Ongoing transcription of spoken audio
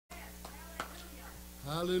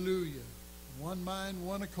Hallelujah. One mind,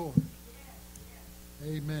 one accord.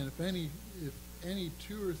 Amen. If any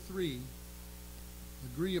two or three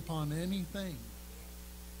agree upon anything,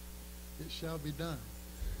 it shall be done.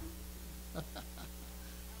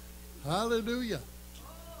 Hallelujah.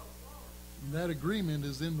 And that agreement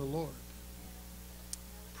is in the Lord.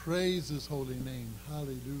 Praise his holy name.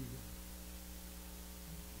 Hallelujah.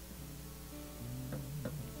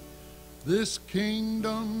 This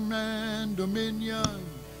kingdom and dominion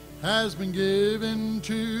has been given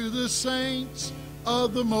to the saints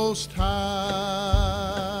of the Most High.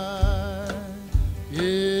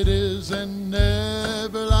 It is an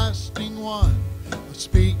everlasting one.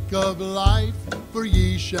 Speak of life, for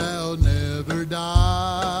ye shall never die.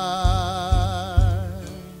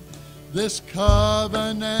 This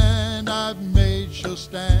covenant I've made shall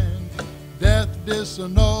stand, death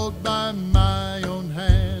disannulled by my own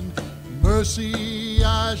hand. Mercy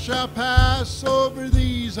I shall pass, over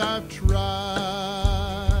these I've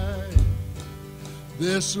tried.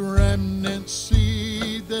 This remnant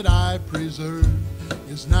seed that I preserve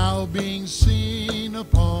is now being seen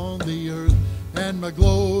upon the earth, and my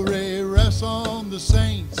glory rests on the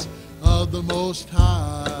saints of the Most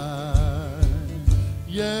High.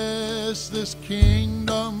 Yes, this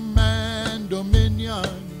kingdom and dominion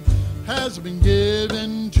has been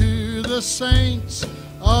given to the saints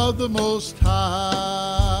of the Most High.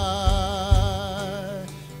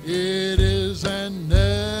 It is an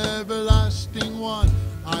everlasting one.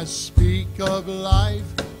 I speak of life,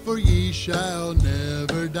 for ye shall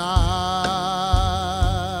never die.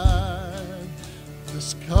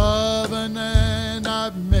 This covenant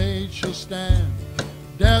I've made shall stand,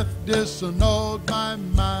 death disannulled by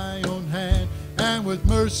my own hand, and with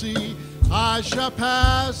mercy I shall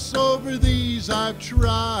pass, over these I've tried.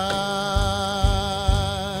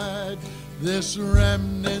 This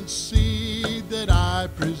remnant seed that I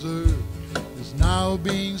preserve is now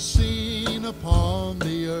being seen upon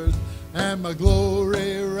the earth, and my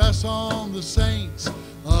glory rests on the saints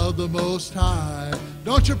of the Most High.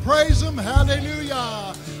 Don't you praise him?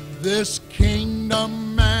 Hallelujah. This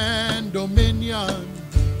kingdom and dominion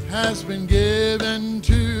has been given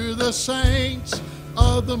to the saints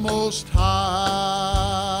of the Most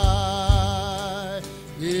High.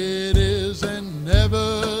 It is an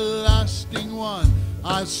everlasting one.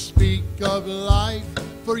 I speak of life,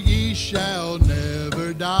 for ye shall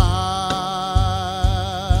never die.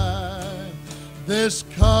 This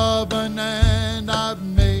covenant I've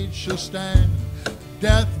made shall stand,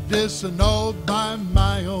 death disannulled by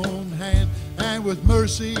my own hand, and with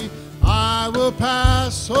mercy I will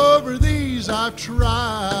pass, over these I've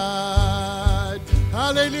tried.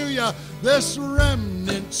 Hallelujah. This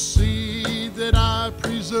remnant seed that I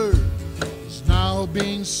preserve is now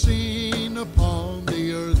being seen upon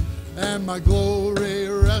the earth, and my glory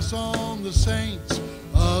rests on the saints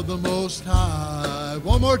of the Most High.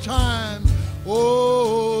 One more time.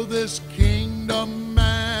 Oh, this kingdom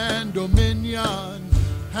and dominion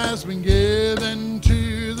has been given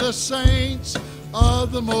to the saints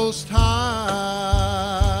of the Most High.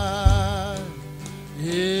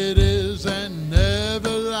 It is an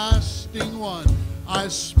everlasting one. I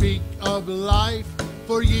speak of life,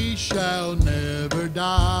 for ye shall never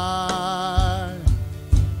die.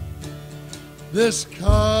 This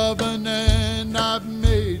covenant I've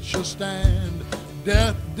made shall stand,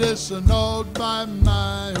 death disannulled by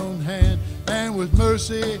my own hand, and with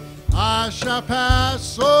mercy I shall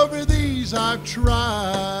pass, over these I've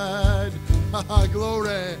tried.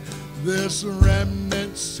 Glory. This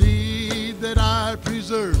remnant seed that I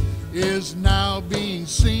preserve is now being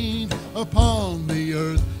seen upon the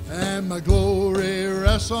earth, and my glory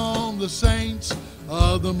rests on the saints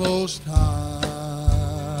of the Most High.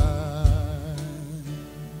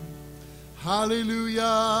 Hallelujah.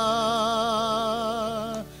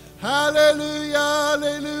 Hallelujah.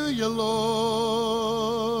 Hallelujah,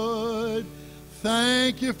 Lord.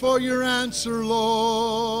 Thank you for your answer,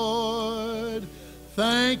 Lord.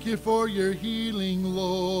 Thank you for your healing,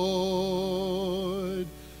 Lord.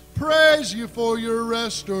 Praise you for your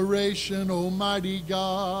restoration, Almighty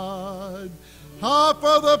God. For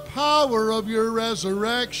the power of your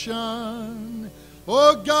resurrection.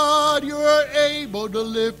 Oh God, you are able to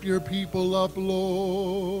lift your people up,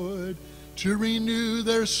 Lord, to renew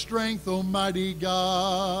their strength, Almighty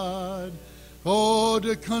God. Oh,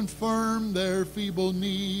 to confirm their feeble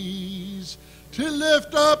knees, to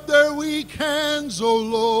lift up their weak hands, O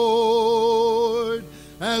Lord,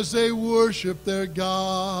 as they worship their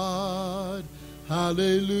God.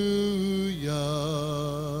 Hallelujah.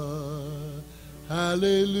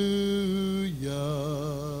 Hallelujah.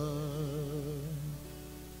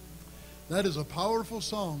 That is a powerful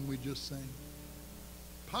song we just sang.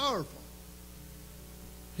 Powerful.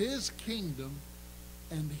 His kingdom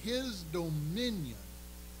and his dominion,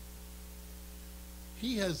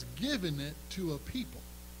 he has given it to a people.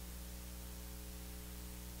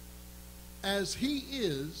 As he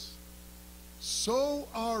is, so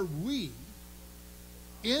are we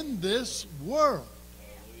in this world.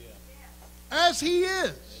 As he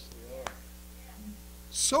is,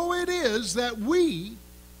 so it is that we,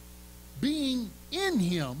 being in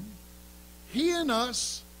him, he in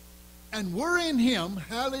us, and we're in him,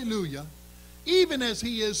 hallelujah, even as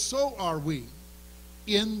he is, so are we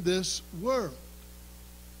in this world.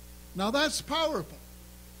 Now that's powerful.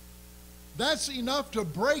 That's enough to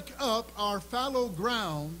break up our fallow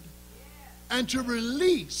ground and to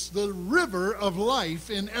release the river of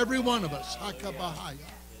life in every one of us. Hakabahaya.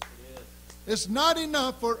 It's not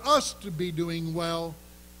enough for us to be doing well.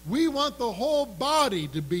 We want the whole body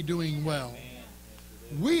to be doing well.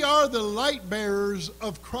 We are the light bearers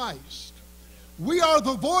of Christ. We are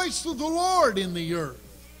the voice of the Lord in the earth.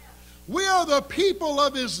 We are the people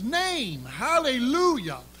of his name.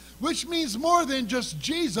 Hallelujah. Which means more than just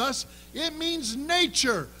Jesus. It means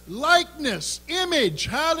nature, likeness, image.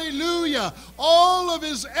 Hallelujah. All of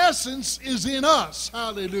his essence is in us.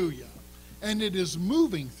 Hallelujah. And it is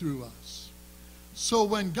moving through us. So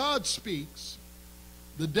when God speaks,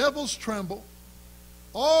 the devils tremble,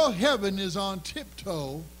 all heaven is on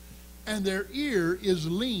tiptoe, and their ear is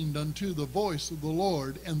leaned unto the voice of the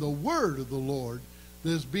Lord and the word of the Lord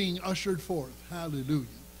that is being ushered forth. Hallelujah.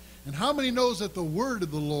 And how many knows that the word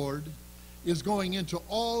of the Lord is going into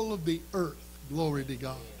all of the earth? Glory to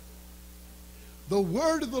God. The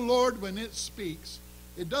word of the Lord, when it speaks,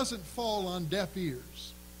 it doesn't fall on deaf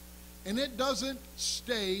ears. And it doesn't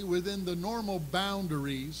stay within the normal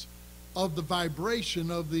boundaries of the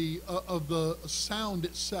vibration of the sound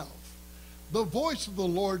itself. The voice of the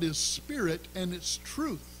Lord is spirit and it's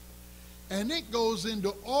truth. And it goes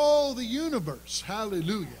into all the universe.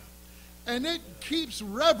 Hallelujah. And it keeps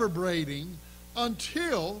reverberating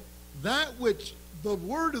until that which the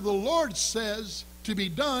word of the Lord says to be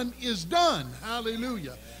done is done.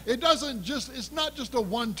 Hallelujah. It's not just a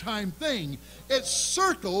one-time thing. It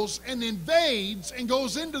circles and invades and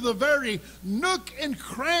goes into the very nook and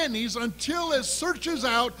crannies until it searches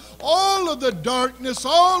out all of the darkness,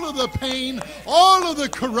 all of the pain, all of the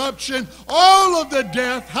corruption, all of the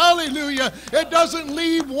death. Hallelujah. It doesn't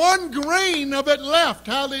leave one grain of it left.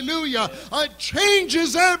 Hallelujah. It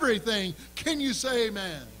changes everything. Can you say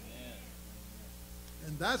amen?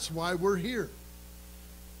 And that's why we're here.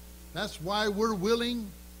 That's why we're willing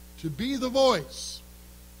to be the voice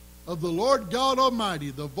of the Lord God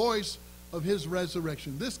Almighty, the voice of his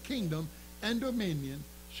resurrection. This kingdom and dominion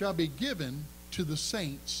shall be given to the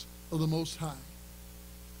saints of the Most High.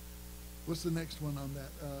 What's the next one on that?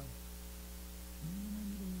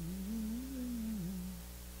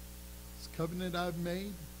 This covenant I've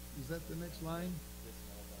made. Is that the next line?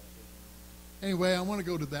 Anyway, I want to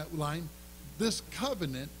go to that line. This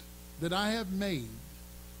covenant that I have made,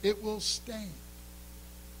 it will stand.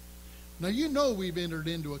 Now you know we've entered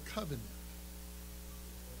into a covenant.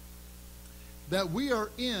 That we are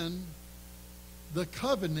in the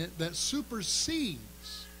covenant that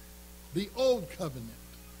supersedes the old covenant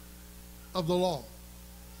of the law.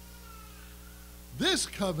 This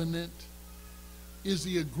covenant is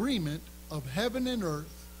the agreement of heaven and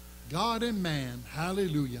earth, God and man.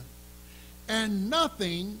 Hallelujah. And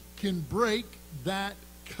nothing can break that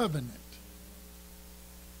covenant.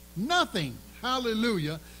 Nothing,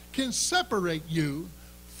 hallelujah, can separate you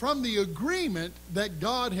from the agreement that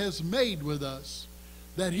God has made with us,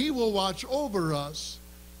 that he will watch over us,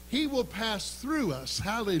 he will pass through us,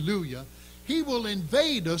 hallelujah, he will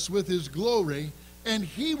invade us with his glory, and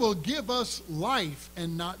he will give us life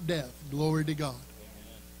and not death. Glory to God.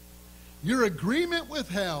 Your agreement with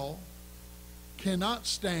hell cannot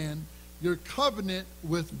stand. Your covenant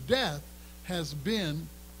with death has been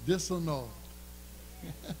disannulled.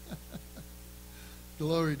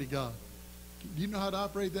 Glory to God. Do you know how to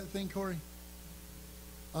operate that thing, Corey?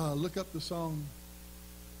 Look up the song.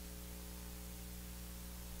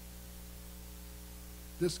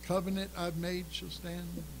 This covenant I've made shall stand,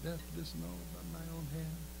 death disannulled by my own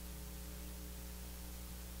hand.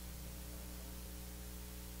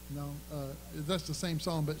 No, that's the same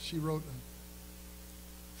song, but she wrote,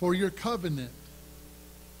 for your covenant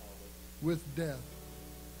with death.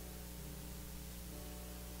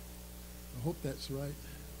 I hope that's right.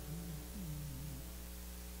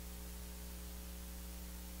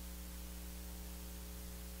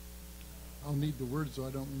 I'll need the words so I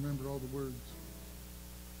don't remember all the words.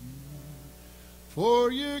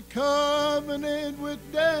 For your covenant with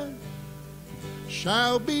death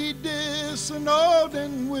shall be disannulled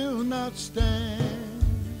and will not stand.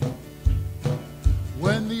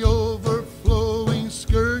 When the overflowing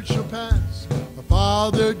scourge shall pass, the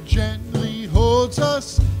Father gently holds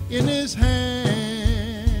us in his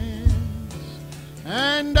hands.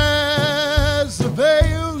 And as the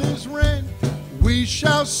veil is rent, we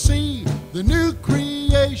shall see the new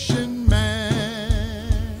creation man.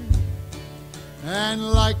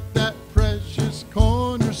 And like that precious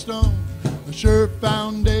cornerstone, a sure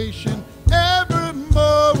foundation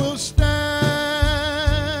evermore will stand.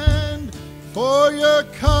 For your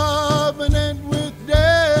covenant with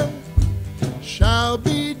death shall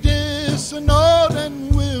be disannulled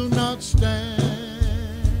and will not stand.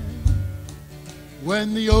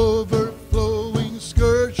 When the overflowing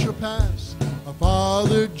scourge shall pass, our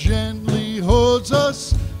Father gently holds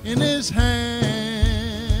us in his hands.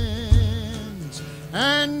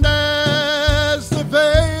 And as the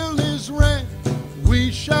veil is rent, we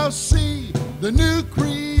shall see the new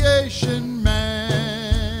creation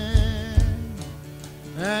man.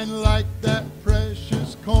 And like that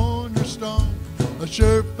precious cornerstone, a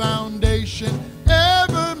sure foundation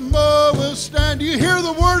evermore will stand. Do you hear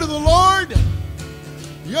the word of the Lord?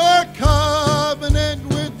 Your covenant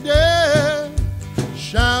with death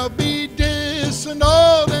shall be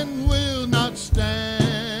disannulled and will not stand.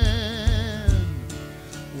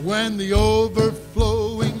 When the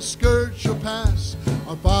overflowing scourge shall pass,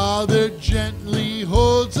 our Father gently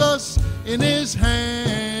holds us in his hands.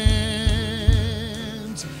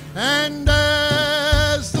 And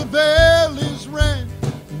as the veil is rent,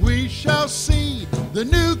 we shall see the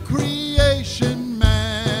new creation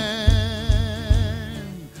man.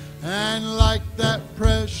 And like that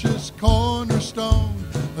precious cornerstone,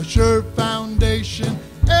 a sure foundation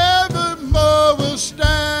evermore will stand.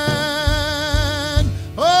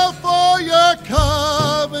 Oh, for your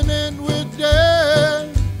covenant with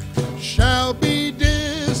death shall be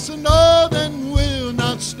disannulled and will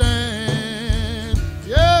not stand.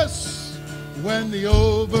 Yes, when the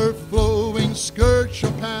overflowing scourge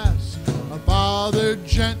shall pass, our Father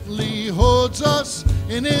gently holds us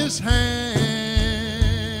in his hands.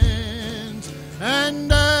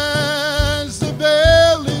 And as the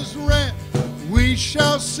veil is rent, we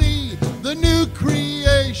shall see the new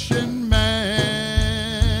creation man.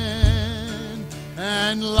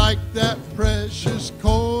 And like that precious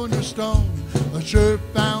cornerstone, a sure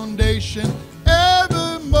foundation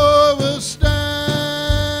evermore will stand.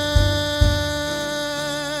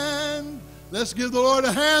 Let's give the Lord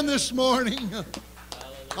a hand this morning.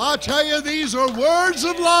 I'll tell you, these are words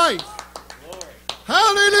of life.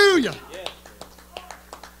 Hallelujah.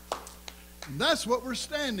 And that's what we're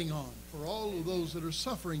standing on for all of those that are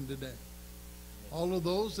suffering today. All of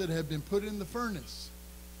those that have been put in the furnace.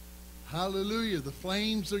 Hallelujah. The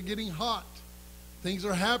flames are getting hot. Things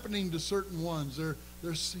are happening to certain ones. They're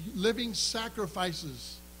living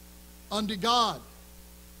sacrifices unto God.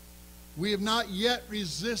 We have not yet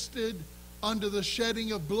resisted unto the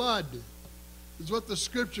shedding of blood, is what the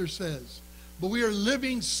scripture says. But we are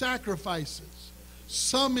living sacrifices.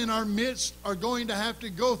 Some in our midst are going to have to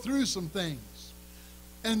go through some things.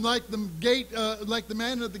 And like the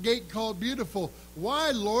man at the gate called beautiful,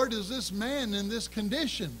 why, Lord, is this man in this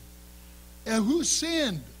condition? And who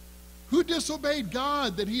sinned? Who disobeyed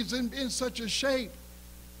God that he's in such a shape?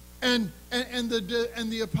 And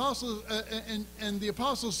the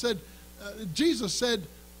apostles said, Jesus said,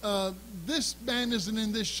 this man isn't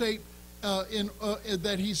in this shape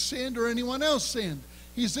that he sinned or anyone else sinned.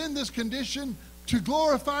 He's in this condition to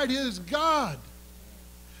glorify his God,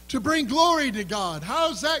 to bring glory to God.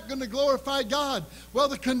 How's that going to glorify God? Well,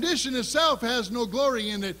 the condition itself has no glory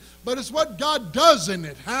in it, but it's what God does in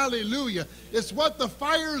it. Hallelujah. It's what the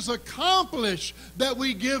fires accomplish that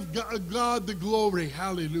we give God the glory.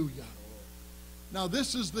 Hallelujah. Now,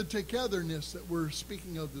 this is the togetherness that we're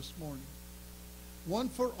speaking of this morning. One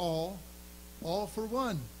for all for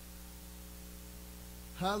one.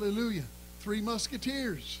 Hallelujah. 3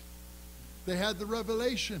 musketeers. They had the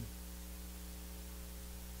revelation.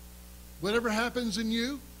 Whatever happens in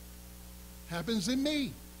you, happens in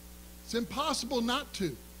me. It's impossible not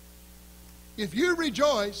to. If you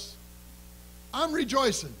rejoice, I'm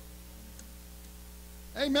rejoicing.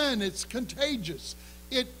 Amen. It's contagious.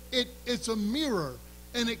 It's a mirror,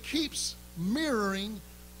 and it keeps mirroring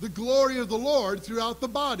the glory of the Lord throughout the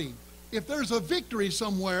body. If there's a victory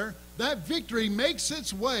somewhere, that victory makes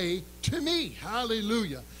its way to me.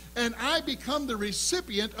 Hallelujah. And I become the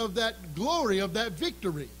recipient of that glory, of that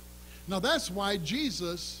victory. Now that's why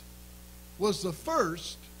Jesus was the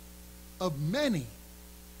first of many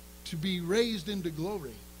to be raised into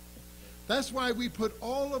glory. That's why we put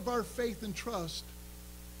all of our faith and trust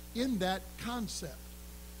in that concept.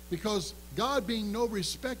 Because God, being no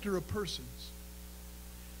respecter of persons,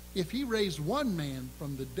 if he raised one man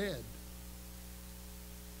from the dead,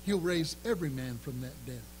 he'll raise every man from that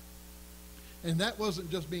death. And that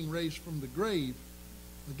wasn't just being raised from the grave.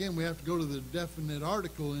 Again, we have to go to the definite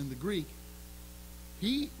article in the Greek.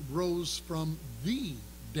 He rose from the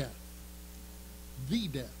death. The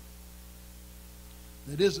death.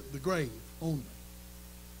 That isn't the grave only.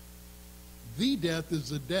 The death is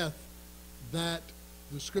the death that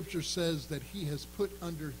the scripture says that he has put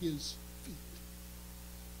under his feet.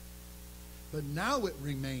 But now it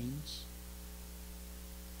remains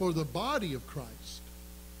for the body of Christ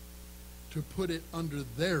to put it under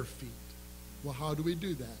their feet. Well, how do we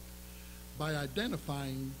do that? By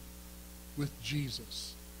identifying with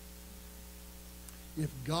Jesus. If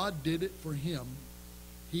God did it for him,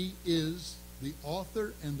 he is the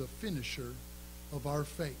author and the finisher of our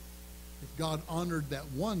faith. If God honored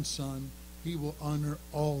that one son, he will honor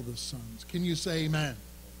all the sons. Can you say amen?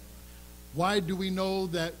 Why do we know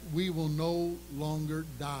that we will no longer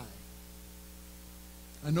die?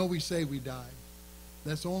 I know we say we die.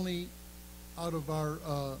 That's only out of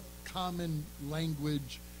our common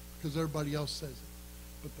language because everybody else says it.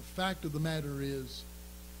 But the fact of the matter is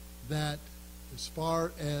that as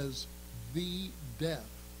far as the death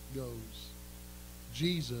goes,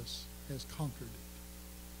 Jesus has conquered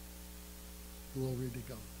it. Glory to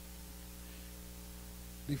God.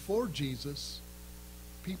 Before Jesus,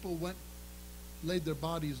 people laid their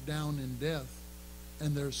bodies down in death,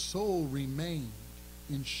 and their soul remained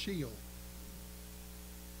in Sheol,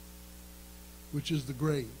 which is the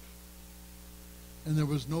grave. And there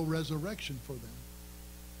was no resurrection for them.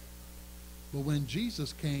 But when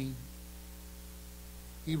Jesus came,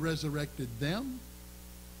 he resurrected them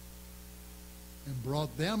and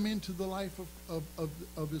brought them into the life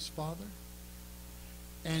of his Father.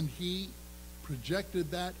 And he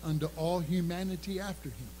projected that unto all humanity after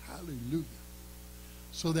him. Hallelujah.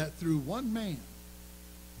 So that through one man,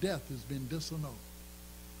 death has been disannulled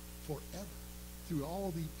forever. Through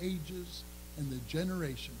all the ages and the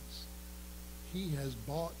generations, he has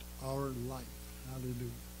bought our life.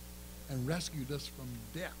 Hallelujah. And rescued us from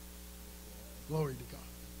death. Glory to God.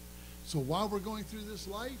 So while we're going through this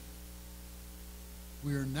life,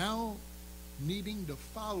 we are now needing to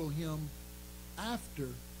follow him after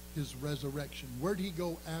his resurrection. Where did he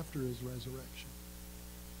go after his resurrection?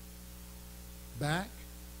 Back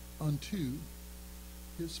unto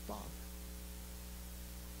his Father.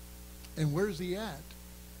 And where's he at?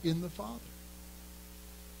 In the Father.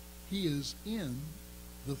 He is in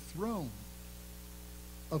the throne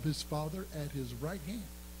of his Father at his right hand.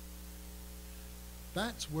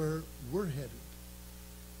 That's where we're headed.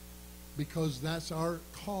 Because that's our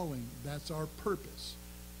calling, that's our purpose,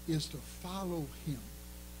 is to follow him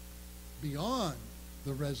beyond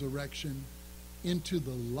the resurrection into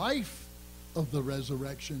the life of the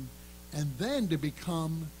resurrection, and then to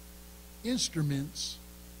become instruments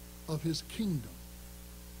of his kingdom.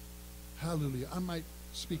 Hallelujah. I might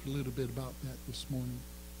speak a little bit about that this morning,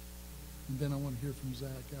 and then I want to hear from Zach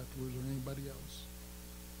afterwards or anybody else.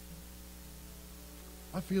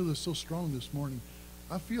 I feel this so strong this morning.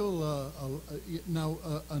 I feel now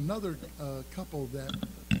another couple that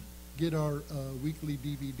get our weekly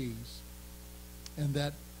DVDs and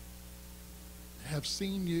that have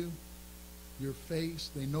seen you, your face,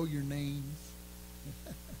 they know your names.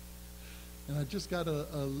 And I just got a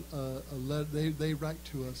letter. They write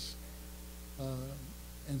to us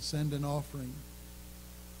and send an offering.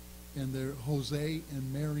 And they're Jose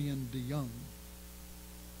and Marion DeYoung.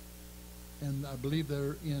 And I believe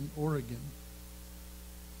they're in Oregon.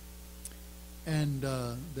 And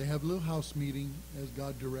they have a little house meeting as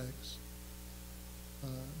God directs.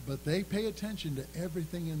 But they pay attention to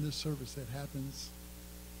everything in this service that happens.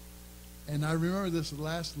 And I remember this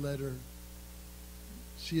last letter.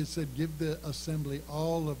 She had said, give the assembly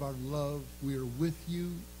all of our love. We are with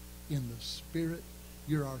you in the Spirit.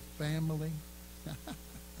 You're our family.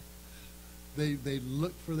 They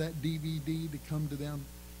look for that DVD to come to them.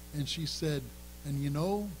 And she said, and you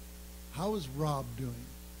know, how is Rob doing?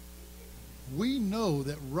 We know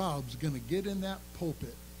that Rob's going to get in that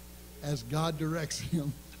pulpit as God directs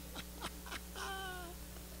him.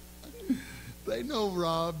 They know,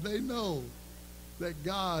 Rob. They know that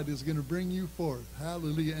God is going to bring you forth.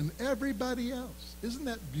 Hallelujah. And everybody else. Isn't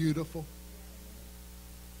that beautiful?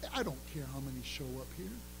 I don't care how many show up here.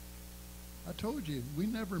 I told you, we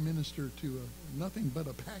never minister to nothing but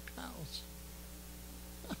a packed house.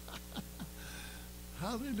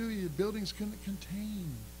 Hallelujah. Buildings couldn't contain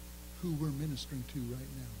who we're ministering to right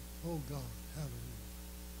now. Oh God, hallelujah.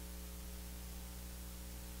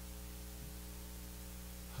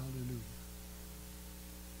 Hallelujah.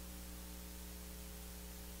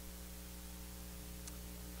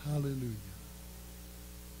 Hallelujah.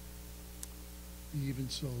 Even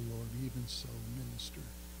so, Lord, even so, minister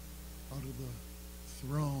out of the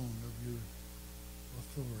throne of your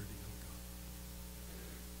authority, oh God.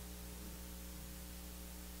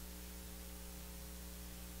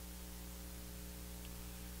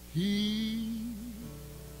 He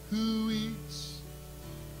who eats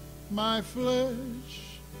my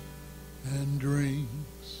flesh and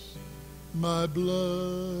drinks my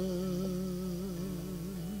blood,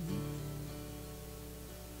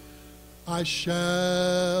 I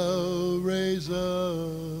shall raise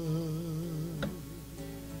up.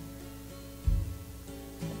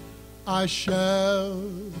 I shall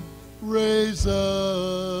raise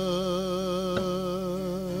up.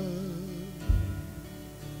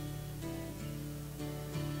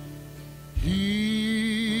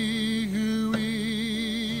 He who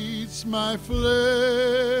eats my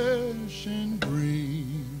flesh and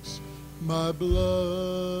drinks my blood,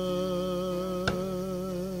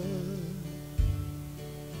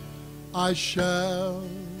 I shall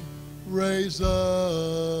raise up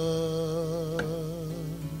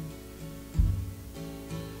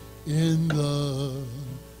in the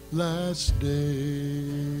last day.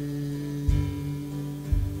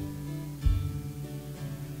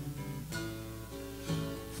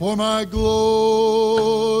 For my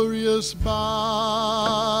glorious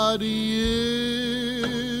body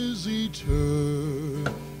is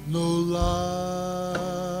eternal life,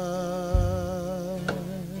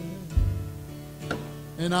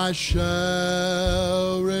 and I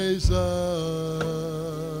shall raise up.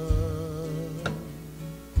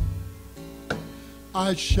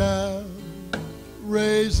 I shall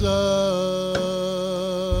raise up.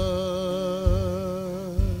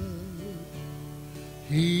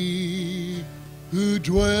 He who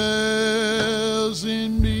dwells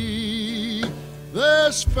in me,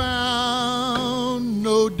 there's found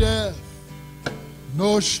no death,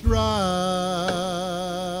 nor strife.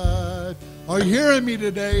 Are you hearing me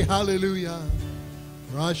today? Hallelujah.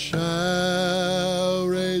 For I shall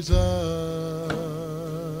raise up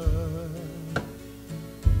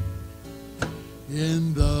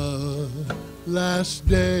in the last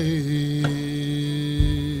day.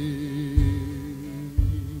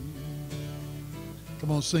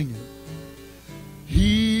 Come on, sing it.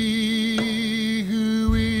 He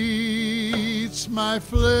who eats my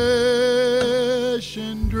flesh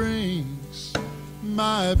and drinks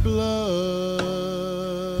my blood,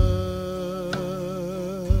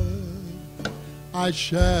 I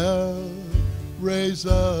shall raise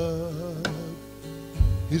up.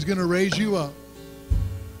 He's going to raise you up.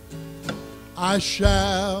 I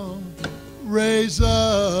shall raise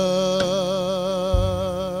up.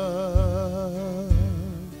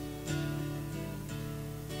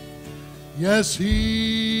 Yes,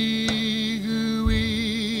 he who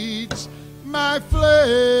eats my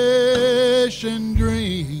flesh and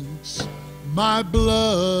drinks my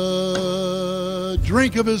blood,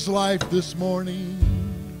 drink of his life this morning,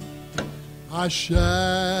 I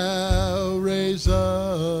shall raise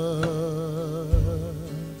up.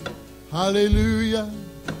 Hallelujah.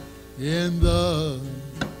 In the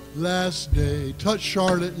last day. Touch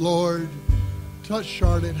Charlotte, Lord. Touch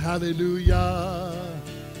Charlotte. Hallelujah.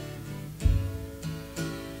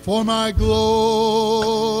 For my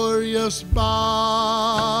glorious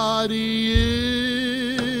body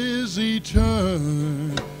is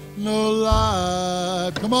eternal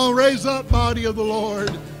life. Come on, raise up, body of the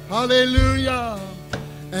Lord. Hallelujah.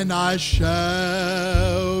 And I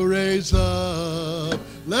shall raise up.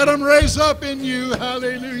 Let them raise up in you.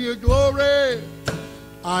 Hallelujah. Glory.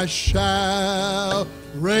 I shall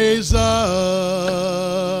raise up.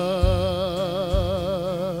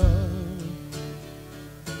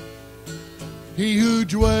 He who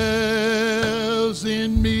dwells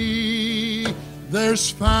in me,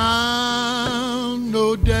 there's found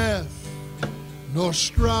no death, nor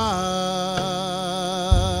strife.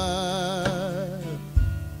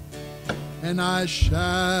 And I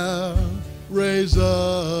shall raise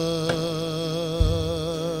up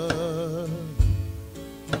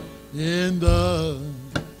in the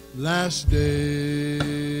last day,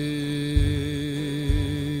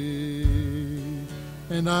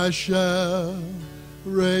 and I shall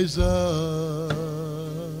raise up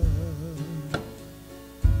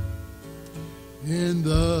in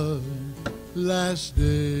the last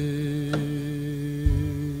day.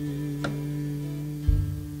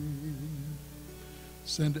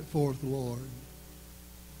 Send it forth, Lord.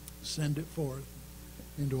 Send it forth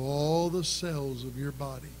into all the cells of your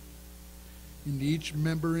body, into each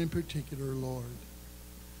member in particular, Lord.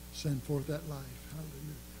 Send forth that life.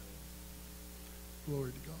 Hallelujah.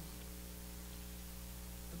 Glory to God.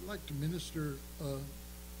 I'd like to minister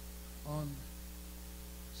on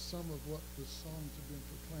some of what the songs have been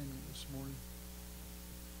proclaiming this morning.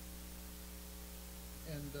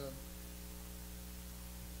 And I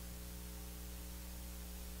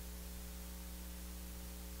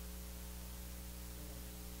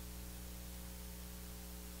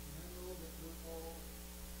know that we're all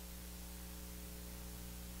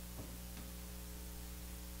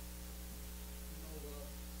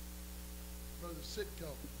Brother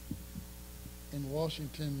Sitko in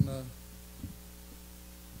Washington, I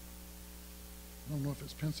don't know if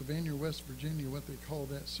it's Pennsylvania or West Virginia, what they call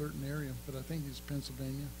that certain area, but I think it's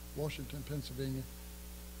Pennsylvania, Washington, Pennsylvania.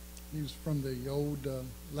 He was from the old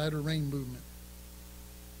Latter Rain movement.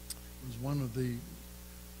 It was one of the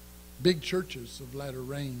big churches of Latter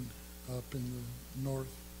Rain up in the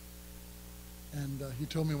north. And he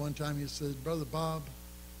told me one time, he said, Brother Bob,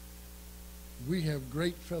 we have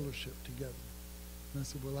great fellowship together. And I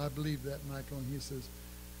said, well, I believe that, Michael. And he says,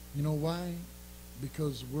 you know why?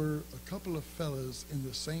 Because we're a couple of fellas in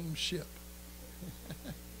the same ship.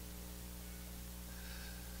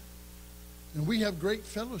 And we have great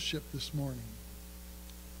fellowship this morning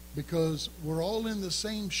because we're all in the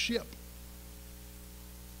same ship.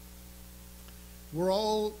 We're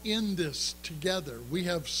all in this together.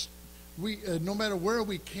 No matter where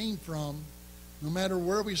we came from, no matter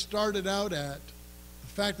where we started out at, the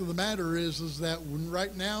fact of the matter is that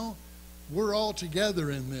right now we're all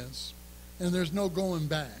together in this. And there's no going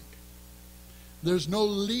back. There's no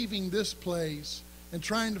leaving this place and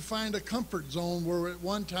trying to find a comfort zone where at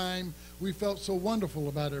one time we felt so wonderful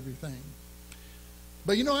about everything.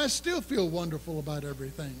 But you know, I still feel wonderful about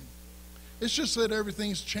everything. It's just that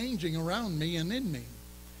everything's changing around me and in me.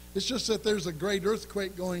 It's just that there's a great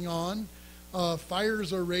earthquake going on.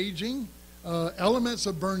 Fires are raging. Elements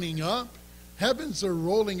are burning up. Heavens are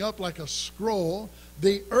rolling up like a scroll.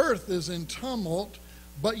 The earth is in tumult.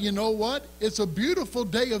 But you know what? It's a beautiful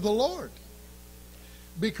day of the Lord.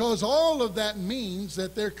 Because all of that means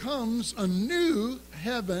that there comes a new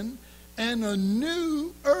heaven and a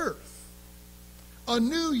new earth. A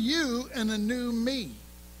new you and a new me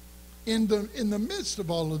in the midst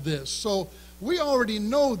of all of this. So we already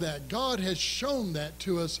know that. God has shown that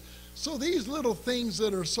to us. So these little things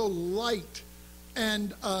that are so light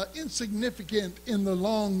and insignificant in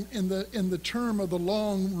the term of the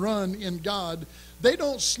long run in God, they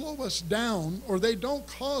don't slow us down or they don't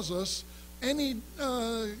cause us any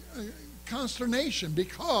consternation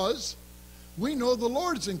because we know the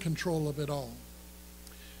Lord's in control of it all.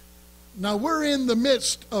 Now we're in the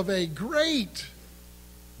midst of a great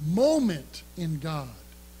moment in God.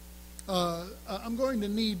 I'm going to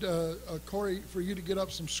need Corey for you to get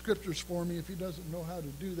up some scriptures for me. If he doesn't know how to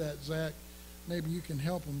do that, Zach, maybe you can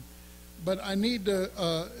help him. But I need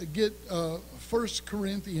to get 1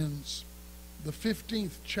 Corinthians, the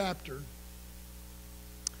 15th chapter.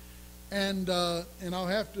 And I'll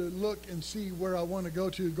have to look and see where I want to go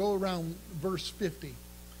to. Go around verse 50.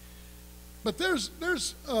 But there's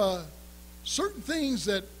certain things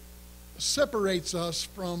that separates us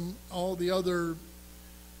from all the other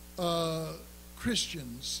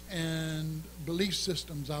Christians and belief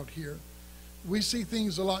systems out here. We see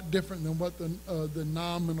things a lot different than what the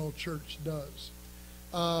nominal church does.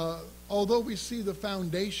 Although we see the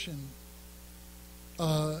foundation,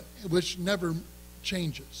 which never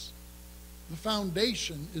changes. The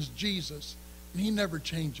foundation is Jesus, and he never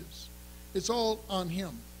changes. It's all on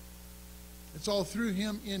him. It's all through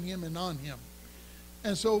him, in him, and on him.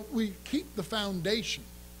 And so we keep the foundation.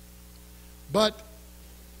 But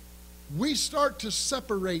we start to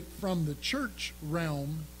separate from the church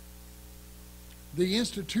realm, the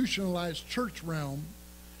institutionalized church realm,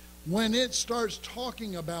 when it starts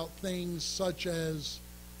talking about things such as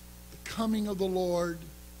the coming of the Lord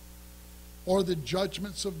or the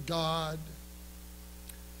judgments of God,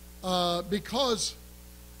 because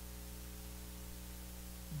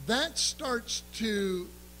that starts to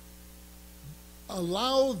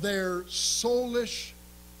allow their soulish,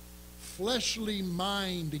 fleshly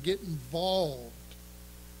mind to get involved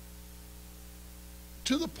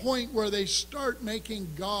to the point where they start making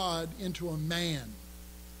God into a man,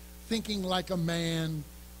 thinking like a man,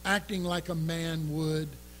 acting like a man would,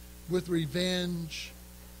 with revenge,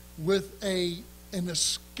 with an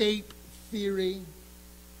escape theory,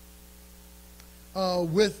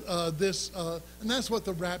 with this, and that's what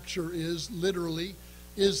the rapture is, literally,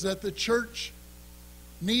 is that the church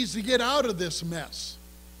needs to get out of this mess.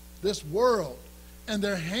 this world. And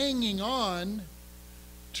they're hanging on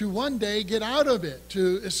to one day get out of it,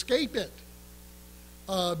 to escape it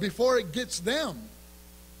before it gets them.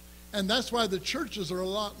 And that's why the churches are a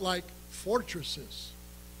lot like fortresses.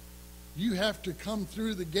 You have to come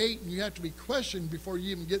through the gate, and you have to be questioned before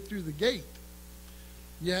you even get through the gate.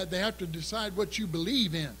 Yeah, they have to decide what you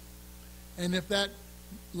believe in. And if that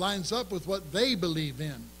lines up with what they believe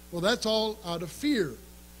in, well, that's all out of fear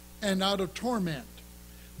and out of torment.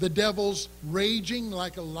 The devil's raging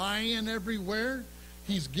like a lion everywhere.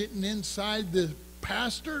 He's getting inside the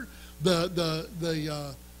pastor.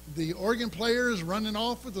 The organ player is running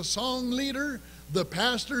off with the song leader. The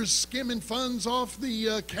pastor's skimming funds off the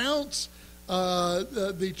accounts.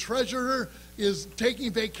 The treasurer is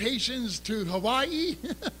taking vacations to Hawaii.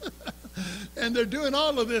 And they're doing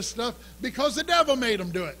all of this stuff because the devil made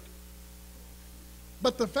them do it.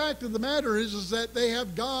 But the fact of the matter is that they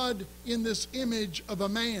have God in this image of a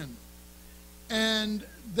man. And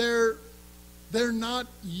they're not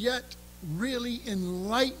yet really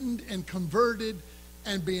enlightened and converted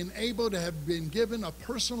and being able to have been given a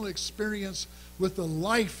personal experience with the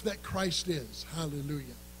life that Christ is.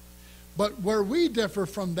 Hallelujah. But where we differ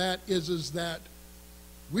from that is that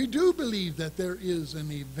we do believe that there is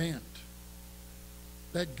an event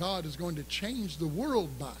that God is going to change the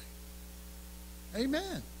world by.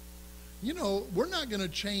 Amen. You know, we're not going to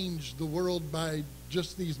change the world by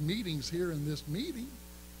just these meetings here in this meeting,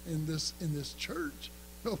 in this church.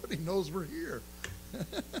 Nobody knows we're here.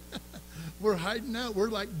 We're hiding out. We're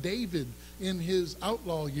like David in his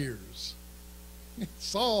outlaw years.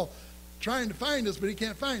 Saul trying to find us, but he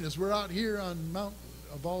can't find us. We're out here on Mount,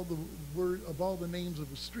 of all the names of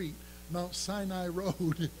the street, Mount Sinai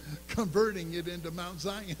Road, converting it into Mount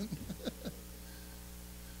Zion.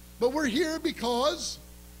 But we're here because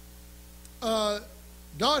God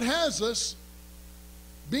has us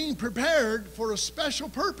being prepared for a special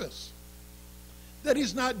purpose that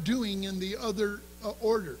he's not doing in the other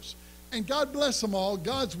orders. And God bless them all.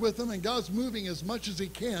 God's with them, and God's moving as much as he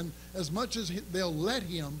can, as much as they'll let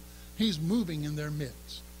him. He's moving in their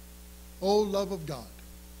midst. Oh, love of God.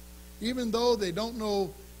 Even though they don't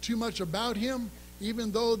know too much about him,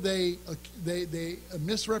 even though they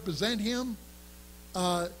misrepresent him,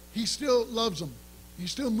 he still loves them. He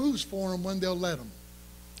still moves for them when they'll let him.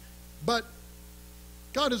 But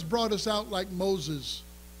God has brought us out like Moses.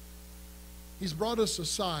 He's brought us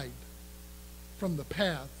aside from the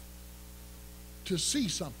path to see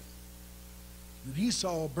something. And he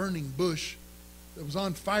saw a burning bush that was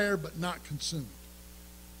on fire but not consumed.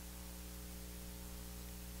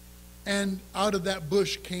 And out of that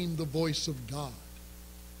bush came the voice of God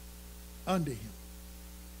unto him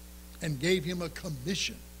and gave him a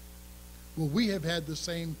commission. Well, we have had the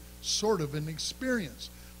same sort of an experience.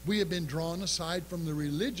 We have been drawn aside from the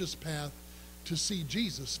religious path to see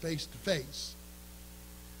Jesus face to face.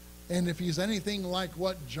 And if he's anything like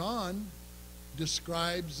what John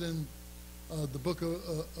describes in the book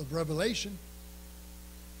of Revelation,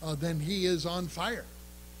 then he is on fire.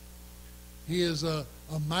 He is a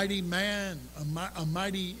mighty man, a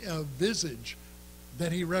mighty visage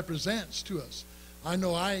that he represents to us. I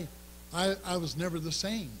know I was never the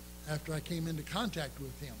same after I came into contact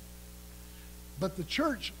with him. But the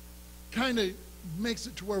church kind of makes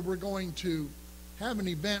it to where we're going to have an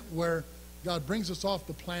event where God brings us off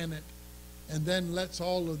the planet and then lets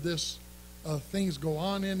all of this things go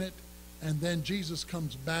on in it, and then Jesus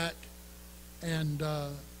comes back and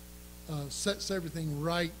sets everything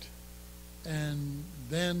right, and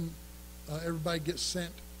then everybody gets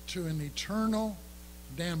sent to an eternal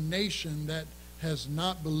damnation that has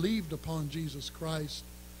not believed upon Jesus Christ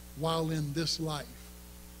while in this life.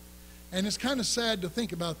 And it's kind of sad to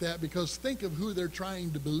think about that, because think of who they're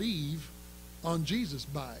trying to believe on Jesus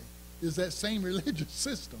by, is that same religious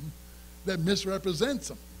system that misrepresents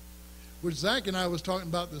them. Which Zach and I was talking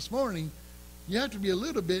about this morning. You have to be a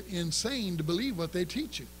little bit insane to believe what they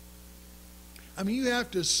teach you. I mean, you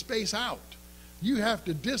have to space out. You have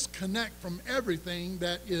to disconnect from everything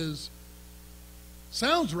that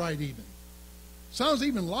sounds right even. Sounds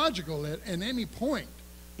even logical at any point.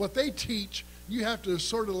 What they teach, you have to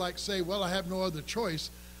sort of like say, well, I have no other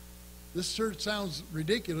choice. This church sounds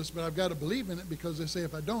ridiculous, but I've got to believe in it because they say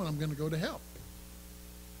if I don't, I'm going to go to hell.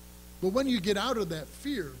 But when you get out of that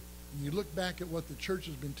fear and you look back at what the church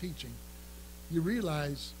has been teaching, you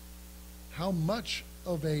realize how much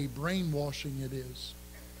of a brainwashing it is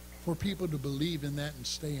for people to believe in that and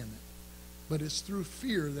stay in it. But it's through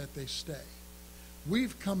fear that they stay.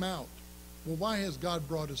 We've come out. Well, why has God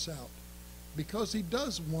brought us out? Because he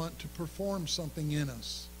does want to perform something in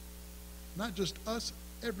us. Not just us,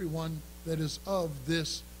 everyone that is of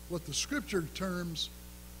this what the Scripture terms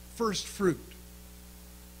first fruit.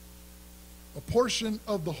 A portion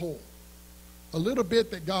of the whole. A little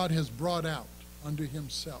bit that God has brought out unto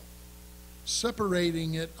himself.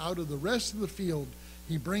 Separating it out of the rest of the field,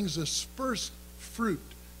 he brings this first fruit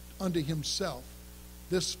unto himself.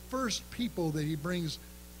 This first people that he brings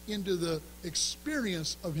into the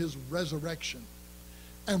experience of his resurrection.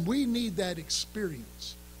 And we need that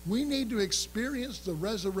experience. We need to experience the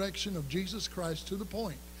resurrection of Jesus Christ to the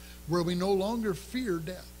point where we no longer fear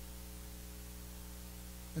death.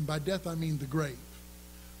 And by death I mean the grave.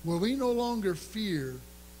 Where we no longer fear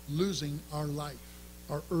losing our life,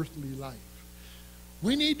 our earthly life.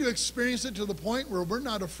 We need to experience it to the point where we're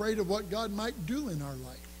not afraid of what God might do in our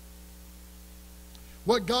life.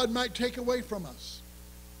 What God might take away from us.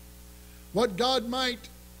 What God might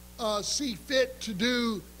see fit to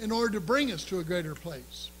do in order to bring us to a greater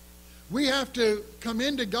place. We have to come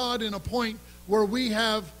into God in a point where we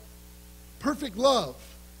have perfect love,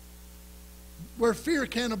 where fear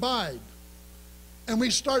can't abide, and we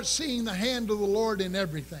start seeing the hand of the Lord in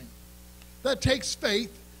everything. That takes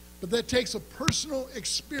faith, but that takes a personal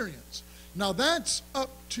experience. Now that's up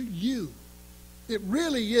to you. It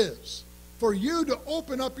really is. For you to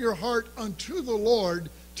open up your heart unto the Lord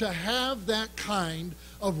to have that kind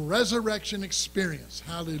of resurrection experience.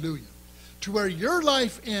 Hallelujah. To where your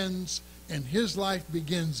life ends and his life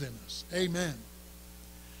begins in us. Amen.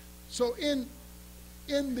 So in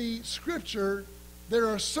the Scripture, there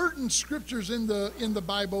are certain scriptures in the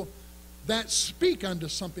Bible that speak unto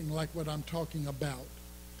something like what I'm talking about.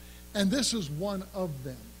 And this is one of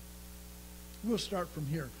them. We'll start from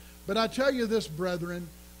here. But I tell you this, brethren,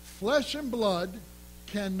 flesh and blood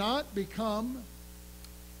cannot become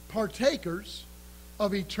partakers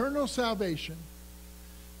of eternal salvation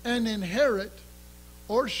and inherit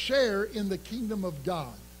or share in the kingdom of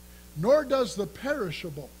God. Nor does the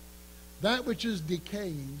perishable, that which is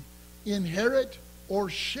decaying, inherit or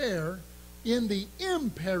share in the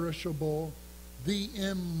imperishable, the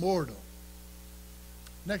immortal.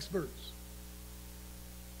 Next verse.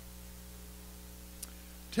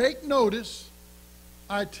 Take notice,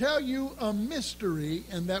 I tell you a mystery,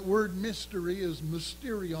 and that word mystery is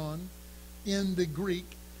mysterion in the Greek,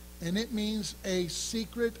 and it means a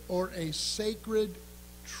secret or a sacred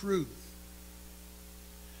truth.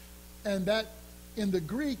 And that in the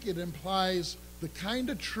Greek it implies the kind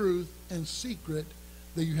of truth and secret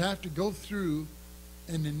that you have to go through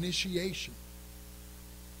an initiation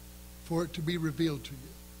for it to be revealed to you.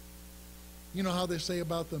 You know how they say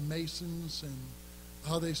about the Masons and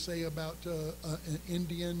how they say about an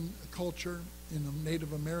Indian culture, in a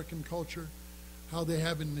Native American culture, how they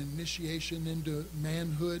have an initiation into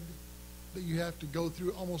manhood that you have to go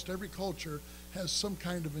through. Almost every culture has some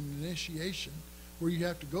kind of an initiation where you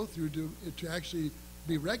have to go through to actually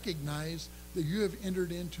be recognized that you have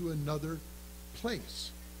entered into another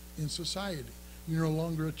place in society. You're no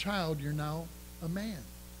longer a child, you're now a man.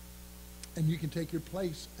 And you can take your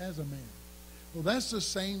place as a man. Well, that's the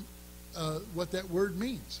same, what that word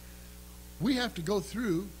means. We have to go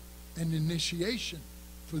through an initiation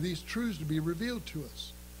for these truths to be revealed to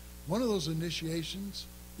us. One of those initiations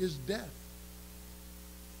is death.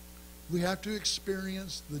 We have to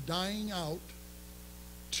experience the dying out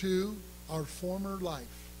to our former life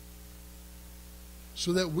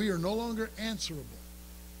so that we are no longer answerable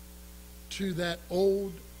to that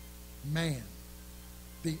old man,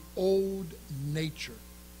 the old nature.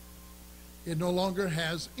 It no longer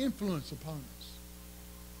has influence upon us.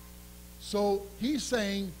 So he's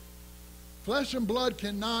saying flesh and blood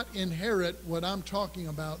cannot inherit what I'm talking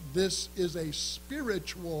about. This is a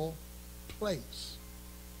spiritual place.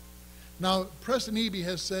 Now, Preston Eby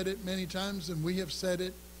has said it many times, and we have said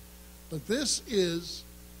it, but this is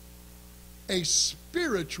a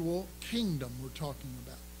spiritual kingdom we're talking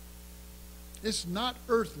about. It's not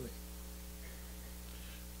earthly.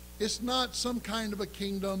 It's not some kind of a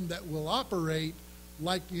kingdom that will operate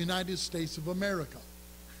like the United States of America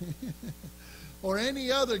or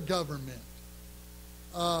any other government.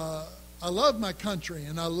 I love my country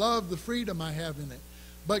and I love the freedom I have in it.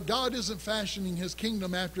 But God isn't fashioning his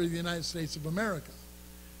kingdom after the United States of America.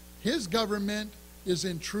 His government is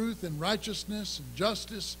in truth and righteousness and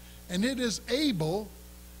justice, and it is able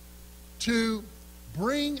to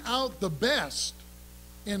bring out the best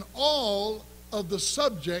in all of the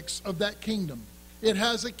subjects of that kingdom. It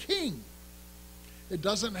has a king. It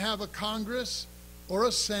doesn't have a Congress or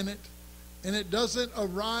a Senate, and it doesn't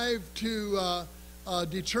arrive to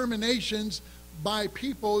determinations by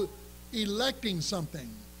people electing something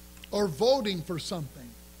or voting for something.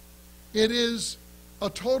 It is a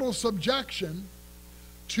total subjection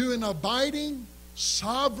to an abiding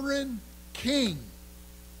sovereign king.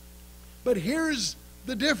 But here's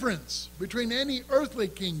the difference between any earthly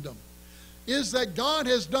kingdom, is that God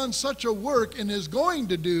has done such a work and is going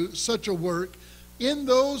to do such a work in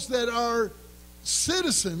those that are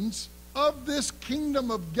citizens of this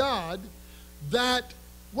kingdom of God, that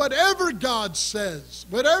whatever God says,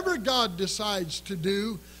 whatever God decides to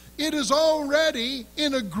do, it is already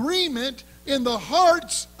in agreement in the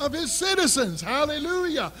hearts of his citizens.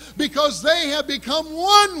 Hallelujah. Because they have become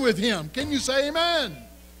one with him. Can you say amen?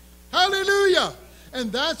 Hallelujah.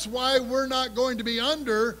 And that's why we're not going to be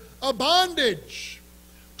under a bondage.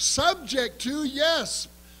 Subject to, yes.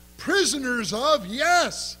 Prisoners of,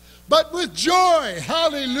 yes. But with joy,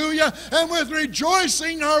 hallelujah, and with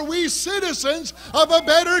rejoicing are we citizens of a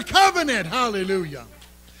better covenant, hallelujah.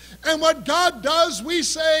 And what God does, we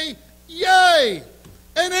say, yay,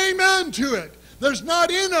 and amen to it. There's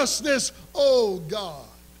not in us this, oh God,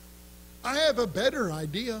 I have a better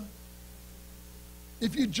idea.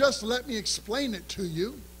 If you just let me explain it to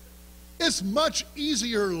you, it's much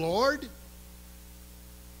easier, Lord.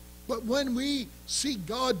 But when we see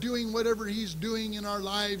God doing whatever he's doing in our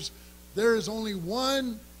lives, there is only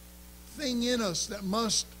one thing in us that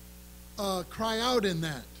must cry out in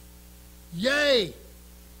that. Yay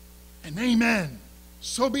and amen.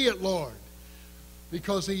 So be it, Lord.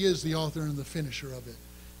 Because he is the author and the finisher of it.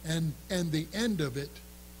 And the end of it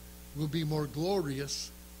will be more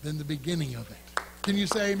glorious than the beginning of it. Can you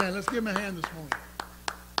say amen? Let's give him a hand this morning.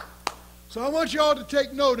 So I want you all to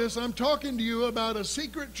take notice. I'm talking to you about a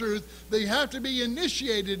secret truth that you have to be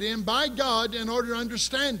initiated in by God in order to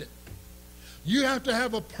understand it. You have to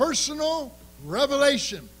have a personal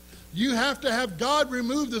revelation. You have to have God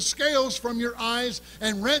remove the scales from your eyes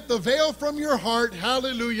and rent the veil from your heart,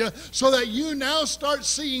 hallelujah, so that you now start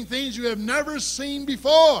seeing things you have never seen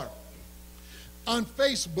before. On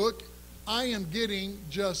Facebook, I am getting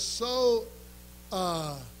just so,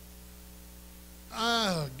 God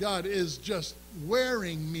is just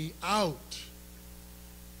wearing me out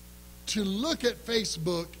to look at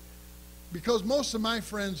Facebook, because most of my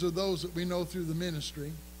friends are those that we know through the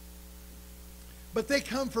ministry. But they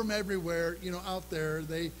come from everywhere, out there.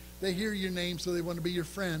 They hear your name, so they want to be your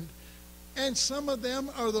friend. And some of them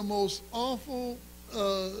are the most awful,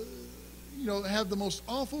 have the most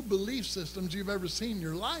awful belief systems you've ever seen in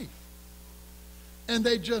your life. And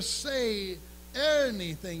they just say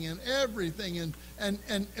anything and everything.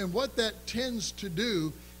 And what that tends to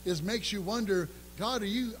do is makes you wonder, God, are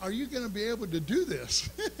you going to be able to do this?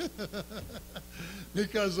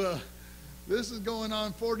 Because this is going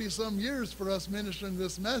on 40-some years for us ministering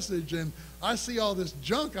this message, and I see all this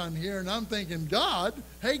junk on here, and I'm thinking, God,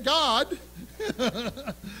 hey, God,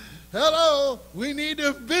 hello, we need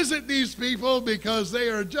to visit these people because they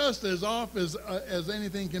are just as off as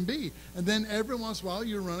anything can be. And then every once in a while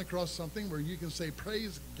you run across something where you can say,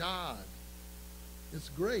 praise God. It's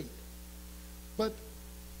great. But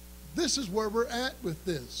this is where we're at with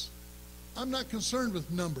this. I'm not concerned with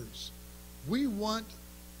numbers. We want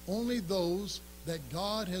only those that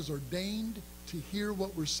God has ordained to hear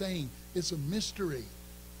what we're saying. It's a mystery.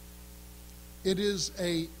 It is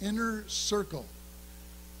an inner circle.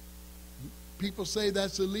 People say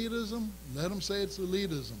that's elitism. Let them say it's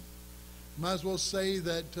elitism. Might as well say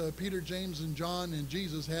that Peter, James, and John and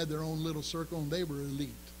Jesus had their own little circle and they were elite.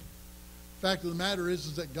 Fact of the matter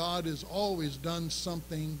is that God has always done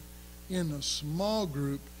something in a small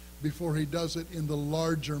group before he does it in the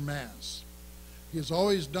larger mass. He has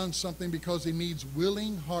always done something because he needs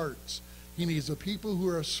willing hearts. He needs a people who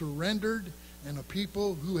are surrendered and a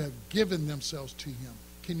people who have given themselves to him.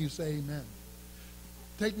 Can you say amen?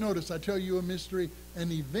 Take notice, I tell you a mystery.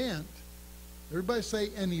 An event, everybody say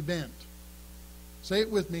an event. Say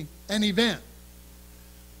it with me, an event.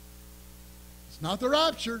 It's not the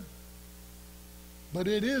rapture, but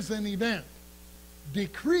it is an event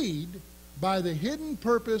decreed by the hidden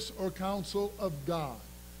purpose or counsel of God.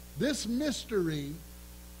 This mystery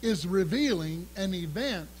is revealing an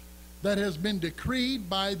event that has been decreed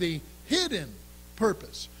by the hidden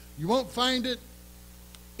purpose. You won't find it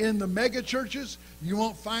in the mega churches. You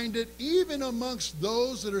won't find it even amongst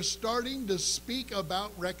those that are starting to speak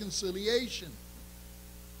about reconciliation.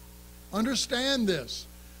 Understand this.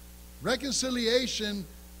 Reconciliation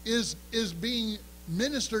is being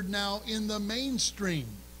ministered now in the mainstream.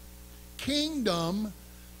 Kingdom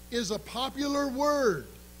is a popular word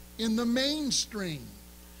in the mainstream.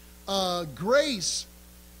 Grace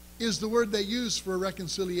is the word they use for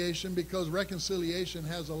reconciliation because reconciliation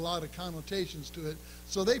has a lot of connotations to it.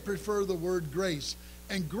 So they prefer the word grace.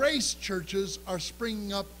 And grace churches are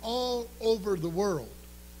springing up all over the world.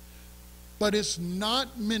 But it's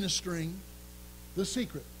not ministering the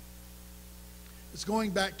secret. It's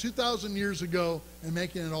going back 2,000 years ago and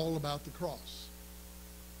making it all about the cross.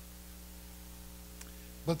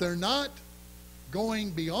 But they're not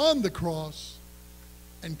going beyond the cross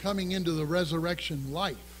and coming into the resurrection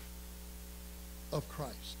life of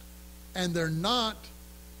Christ. And they're not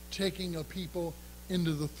taking a people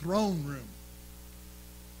into the throne room,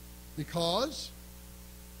 because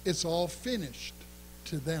it's all finished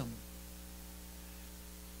to them.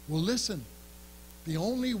 Well, listen, the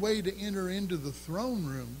only way to enter into the throne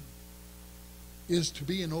room is to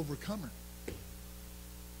be an overcomer.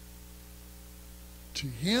 To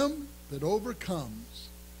him that overcomes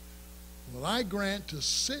will I grant to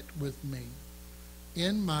sit with me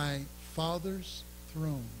in my Father's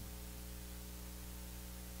throne.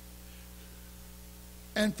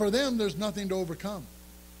 And for them, there's nothing to overcome.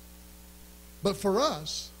 But for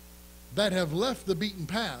us that have left the beaten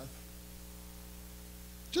path,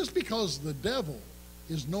 just because the devil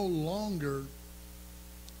is no longer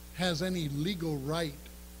has any legal right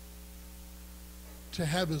to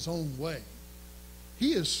have his own way,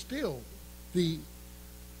 he is still the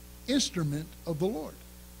instrument of the Lord.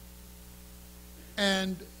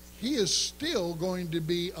 And he is still going to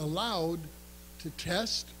be allowed to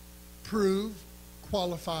test, prove,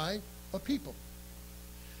 qualify a people.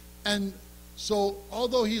 And so,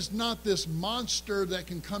 although he's not this monster that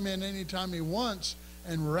can come in anytime he wants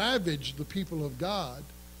and ravage the people of God,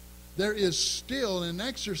 there is still an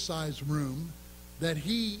exercise room that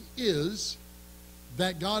he is,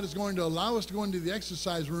 that God is going to allow us to go into the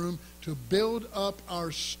exercise room to build up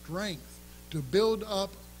our strength, to build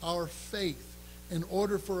up our faith, in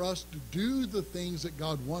order for us to do the things that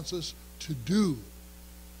God wants us to do.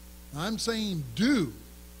 I'm saying do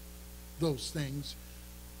those things,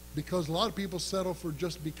 because a lot of people settle for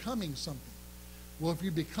just becoming something. Well, if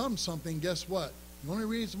you become something, guess what? The only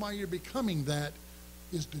reason why you're becoming that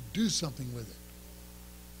is to do something with it.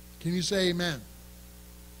 Can you say amen?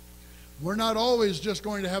 We're not always just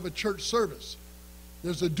going to have a church service.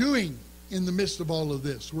 There's a doing in the midst of all of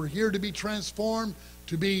this. We're here to be transformed,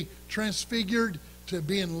 to be transfigured, to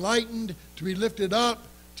be enlightened, to be lifted up,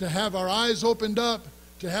 to have our eyes opened up,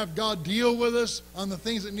 to have God deal with us on the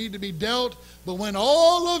things that need to be dealt. But when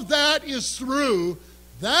all of that is through,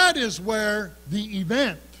 that is where the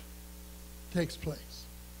event takes place.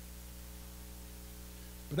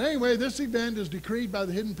 But anyway, this event is decreed by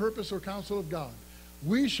the hidden purpose or counsel of God.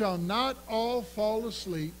 We shall not all fall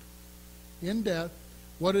asleep in death.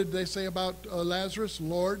 What did they say about Lazarus?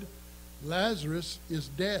 Lord, Lazarus is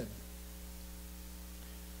dead.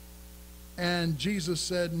 And Jesus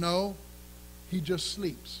said, no, he just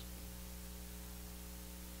sleeps.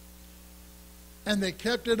 And they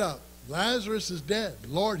kept it up. Lazarus is dead.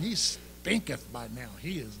 Lord, he stinketh by now.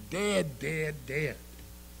 He is dead, dead, dead.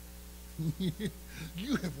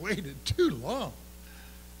 You have waited too long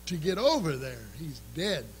to get over there. He's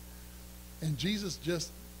dead. And Jesus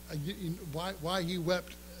just, why he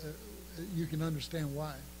wept, you can understand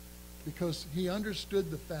why. Because he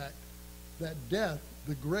understood the fact that death,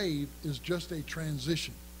 the grave, is just a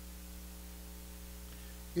transition.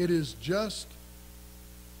 It is just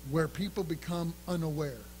where people become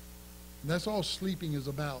unaware. And that's all sleeping is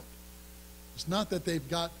about. It's not that they've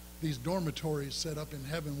got these dormitories set up in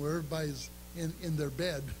heaven where everybody's in their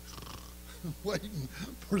bed waiting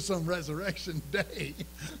for some resurrection day.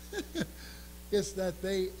 It's that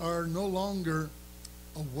they are no longer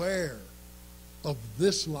aware of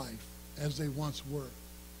this life as they once were.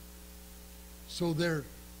 So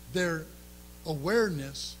their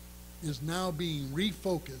awareness is now being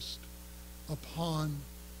refocused upon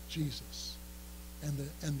Jesus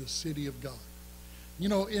and the city of God. You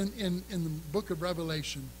know, in the book of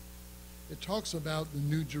Revelation, it talks about the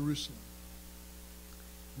New Jerusalem.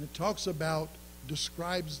 And it talks about,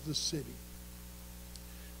 describes the city.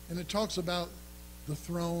 And it talks about the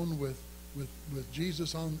throne with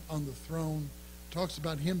Jesus on the throne. It talks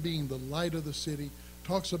about him being the light of the city. It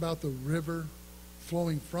talks about the river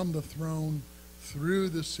flowing from the throne through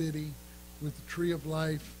the city with the tree of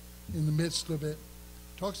life in the midst of it.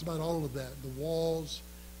 It talks about all of that, the walls.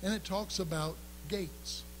 And it talks about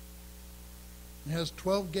gates. It has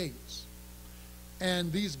 12 gates.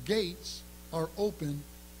 And these gates are open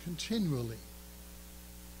continually.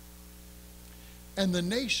 And the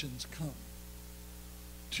nations come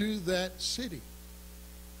to that city.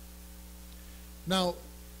 Now,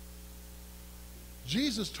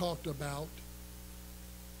 Jesus talked about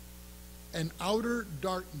an outer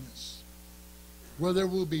darkness where there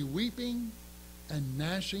will be weeping and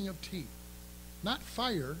gnashing of teeth. Not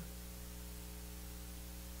fire.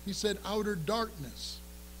 He said outer darkness.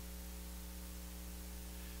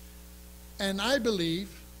 And I believe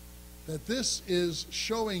that this is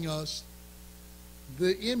showing us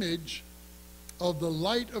the image of the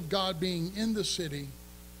light of God being in the city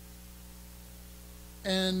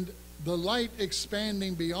and the light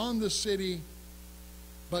expanding beyond the city,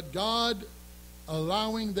 but God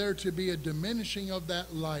allowing there to be a diminishing of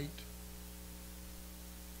that light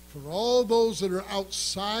for all those that are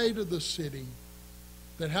outside of the city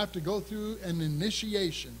that have to go through an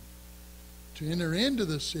initiation to enter into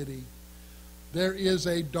the city. There is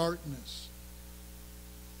a darkness.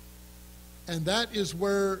 And that is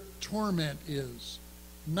where torment is.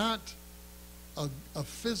 Not a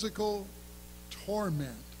physical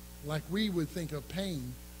torment like we would think of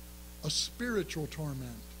pain. A spiritual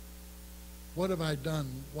torment. What have I done?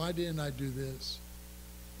 Why didn't I do this?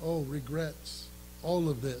 Oh, regrets. All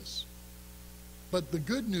of this. But the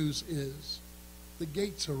good news is the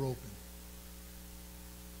gates are open.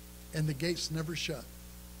 And the gates never shut.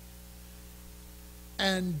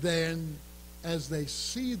 And then, as they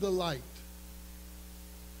see the light,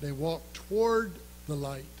 they walk toward the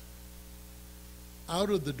light, out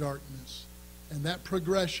of the darkness. And that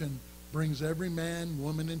progression brings every man,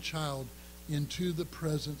 woman, and child into the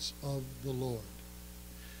presence of the Lord.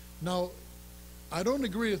 Now, I don't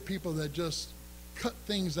agree with people that just cut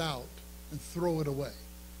things out and throw it away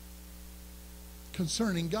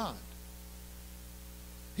concerning God.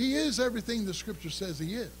 He is everything the Scripture says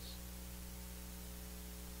He is.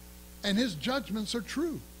 And His judgments are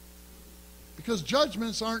true. Because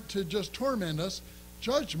judgments aren't to just torment us.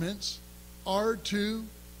 Judgments are to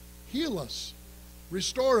heal us,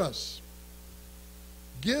 restore us,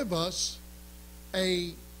 give us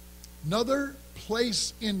another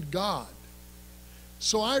place in God.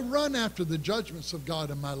 So I run after the judgments of God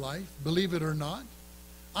in my life, believe it or not.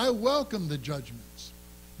 I welcome the judgments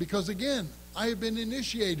because, again, I have been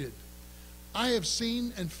initiated. I have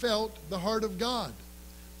seen and felt the heart of God.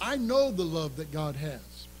 I know the love that God has.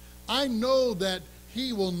 I know that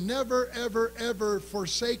He will never, ever, ever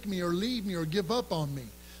forsake me or leave me or give up on me.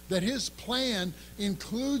 That His plan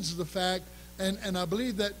includes the fact, and I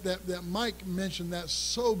believe that Mike mentioned that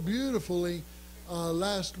so beautifully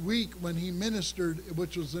last week when he ministered,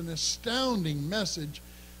 which was an astounding message,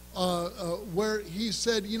 where he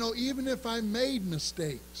said, you know, even if I made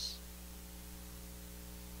mistakes,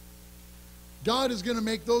 God is going to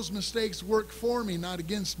make those mistakes work for me, not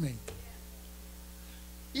against me.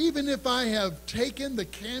 Even if I have taken the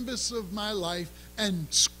canvas of my life and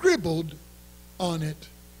scribbled on it,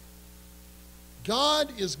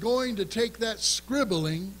 God is going to take that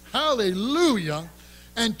scribbling, hallelujah,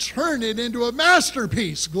 and turn it into a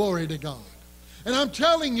masterpiece, glory to God. And I'm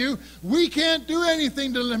telling you, we can't do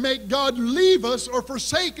anything to make God leave us or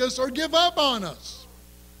forsake us or give up on us.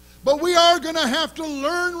 But we are going to have to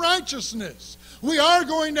learn righteousness. We are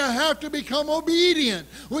going to have to become obedient.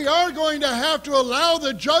 We are going to have to allow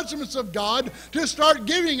the judgments of God to start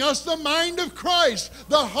giving us the mind of Christ,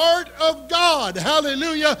 the heart of God.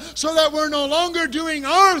 Hallelujah. So that we're no longer doing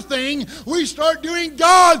our thing, we start doing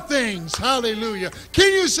God things. Hallelujah.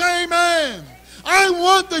 Can you say amen? I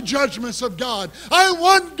want the judgments of God. I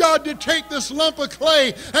want God to take this lump of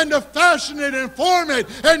clay and to fashion it and form it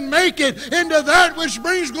and make it into that which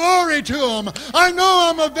brings glory to Him. I know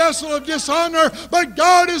I'm a vessel of dishonor, but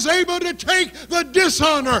God is able to take the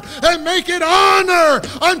dishonor and make it honor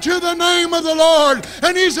unto the name of the Lord.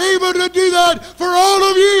 And He's able to do that for all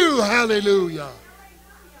of you. Hallelujah.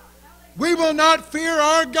 We will not fear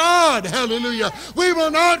our God. Hallelujah. We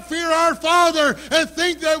will not fear our Father and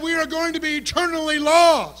think that we are going to be eternally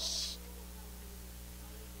lost.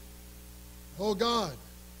 Oh God.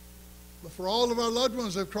 But for all of our loved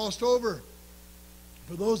ones that have crossed over,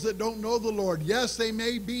 for those that don't know the Lord, yes, they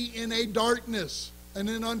may be in a darkness and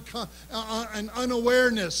in an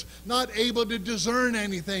unawareness, not able to discern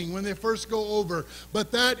anything when they first go over.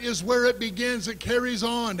 But that is where it begins. It carries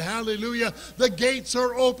on. Hallelujah. The gates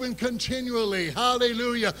are open continually.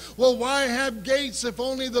 Hallelujah. Well, why have gates if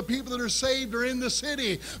only the people that are saved are in the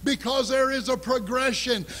city? Because there is a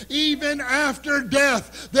progression. Even after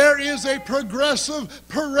death, there is a progressive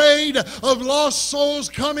parade of lost souls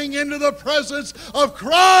coming into the presence of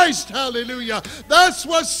Christ. Hallelujah. That's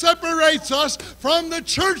what separates us from the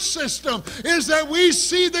church system, is that we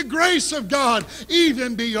see the grace of God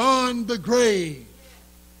even beyond the grave.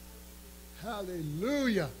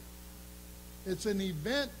 Hallelujah. It's an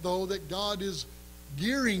event, though, that God is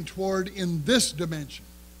gearing toward in this dimension.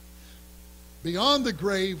 Beyond the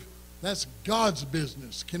grave, that's God's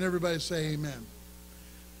business. Can everybody say amen?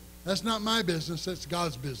 That's not my business, that's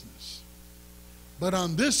God's business. But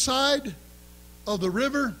on this side of the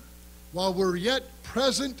river, while we're yet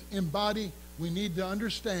present in body, we need to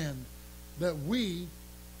understand that we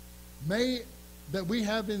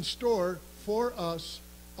have in store for us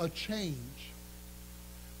a change.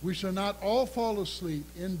 We shall not all fall asleep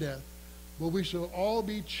in death, but we shall all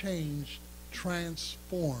be changed,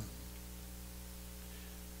 transformed.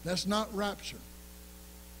 That's not rapture.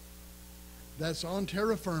 That's on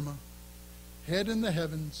terra firma, head in the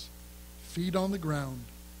heavens, feet on the ground,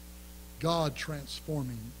 God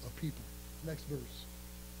transforming a people. Next verse.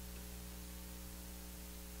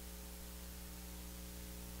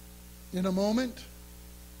 In a moment,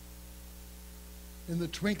 in the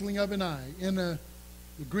twinkling of an eye.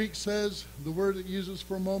 The Greek says, the word it uses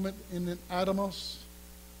for a moment, in an atomos,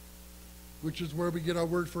 which is where we get our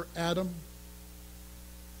word for Adam.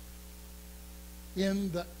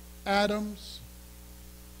 In the atoms.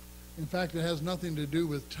 In fact, it has nothing to do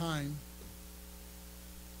with time.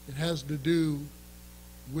 It has to do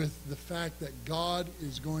with the fact that God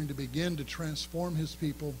is going to begin to transform his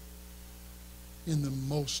people in the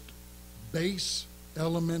most base,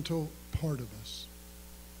 elemental part of us,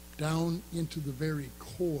 down into the very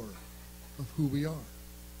core of who we are.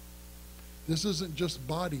 This isn't just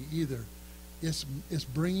body either. It's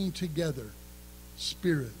bringing together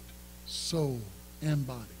spirit, soul, and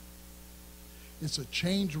body. It's a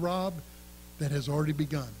change, Rob, that has already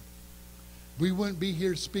begun. We wouldn't be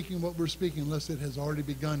here speaking what we're speaking unless it has already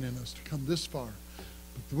begun in us to come this far.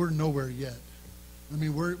 But we're nowhere yet. I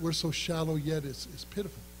mean, we're so shallow yet, it's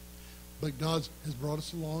pitiful. But God has brought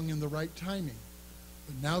us along in the right timing.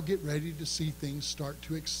 But now get ready to see things start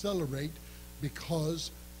to accelerate,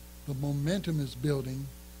 because the momentum is building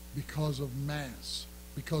because of mass.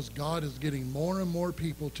 Because God is getting more and more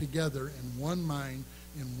people together in one mind,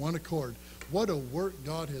 in one accord. What a work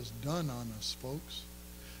God has done on us, folks.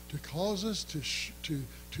 To cause us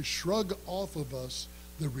to shrug off of us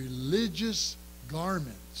the religious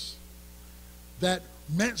garments that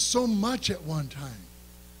meant so much at one time.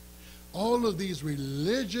 All of these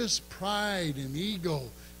religious pride and ego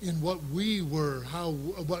in what we were,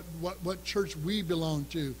 what church we belonged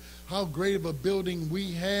to, how great of a building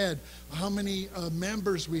we had, how many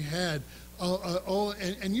members we had.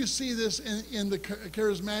 And you see this in the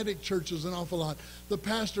charismatic churches an awful lot. The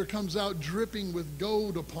pastor comes out dripping with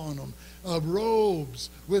gold upon them, robes.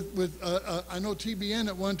 I know TBN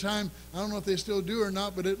at one time, I don't know if they still do or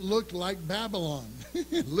not, but it looked like Babylon.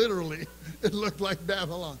 Literally, it looked like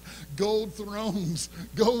Babylon. Gold thrones,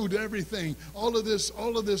 gold everything. All of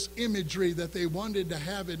this imagery that they wanted to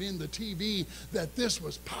have it in the TV, that this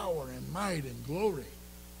was power and might and glory.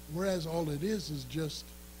 Whereas all it is just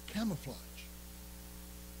camouflage.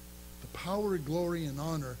 The power, glory, and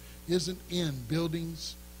honor isn't in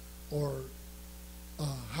buildings or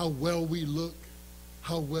how well we look,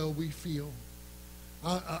 how well we feel.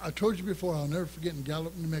 I told you before, I'll never forget in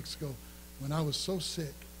Gallup, New Mexico, when I was so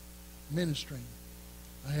sick ministering.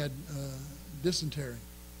 I had dysentery,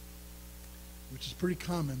 which is pretty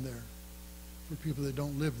common there for people that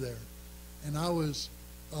don't live there. And I was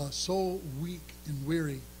so weak and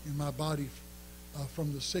weary in my body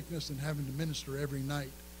from the sickness and having to minister every night.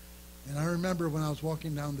 And I remember when I was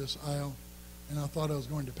walking down this aisle and I thought I was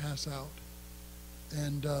going to pass out,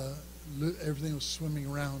 and everything was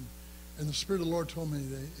swimming around, and the Spirit of the Lord told me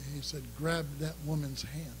that, he said, grab that woman's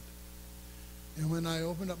hand. And when I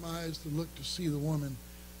opened up my eyes to look to see the woman,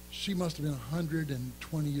 she must have been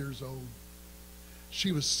 120 years old.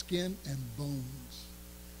 She was skin and bones.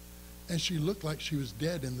 And she looked like she was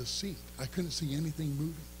dead in the seat. I couldn't see anything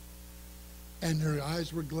moving. And her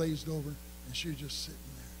eyes were glazed over, and she was just sitting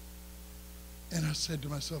there. And I said to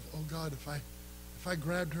myself, oh God, if I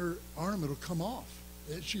grabbed her arm, it'll come off.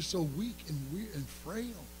 She's so weak and weird and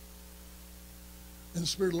frail. And the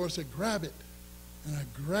Spirit of the Lord said, grab it. And I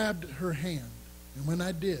grabbed her hand. And when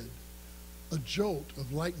I did, a jolt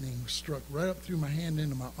of lightning struck right up through my hand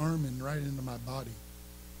into my arm and right into my body.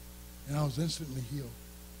 And I was instantly healed.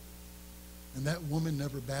 And that woman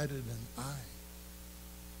never batted an eye.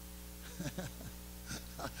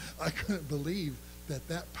 I couldn't believe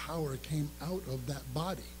that power came out of that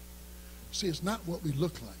body. See, it's not what we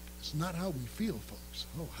look like. It's not how we feel, folks.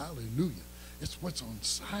 Oh, hallelujah. It's what's on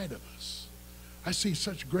side of us. I see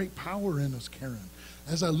such great power in us, Karen.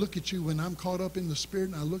 As I look at you when I'm caught up in the Spirit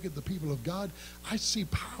and I look at the people of God, I see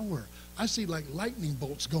power. I see like lightning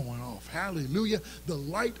bolts going off. Hallelujah. The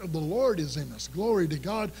light of the Lord is in us. Glory to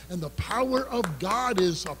God. And the power of God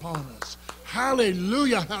is upon us.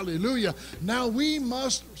 Hallelujah, hallelujah. Now we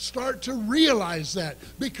must start to realize that,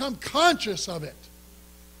 become conscious of it,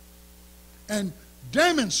 and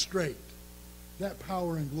demonstrate that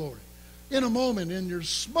power and glory. In a moment, in your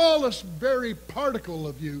smallest very particle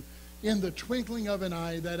of you, in the twinkling of an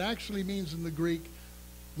eye, that actually means in the Greek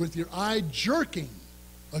with your eye jerking,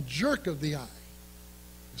 a jerk of the eye.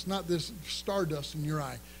 It's not this stardust in your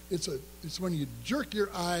eye. It's when you jerk your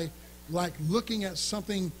eye like looking at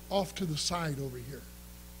something off to the side over here.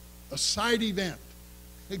 A side event.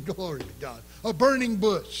 Glory to God. A burning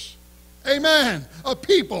bush. Amen. A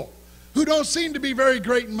people who don't seem to be very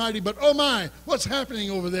great and mighty, but oh my, what's happening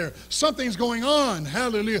over there? Something's going on.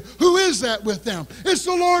 Hallelujah. Who is that with them? It's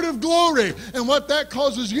the Lord of glory. And what that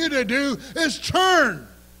causes you to do is turn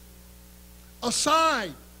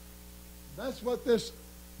aside. That's what this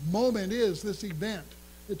moment is, this event.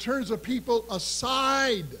 It turns the people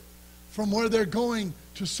aside from where they're going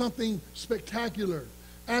to something spectacular.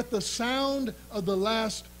 At the sound of the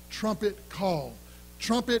last trumpet call.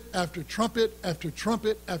 Trumpet after trumpet after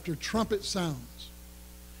trumpet after trumpet sounds.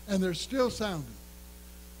 And they're still sounding.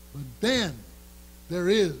 But then there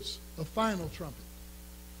is a final trumpet.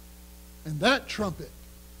 And that trumpet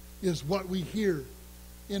is what we hear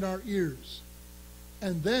in our ears.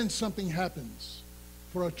 And then something happens.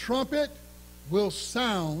 For a trumpet will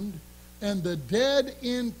sound, and the dead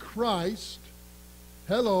in Christ,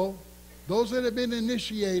 hello, those that have been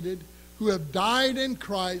initiated, who have died in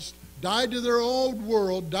Christ, died to their old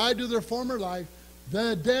world, died to their former life,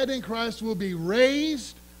 the dead in Christ will be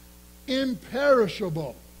raised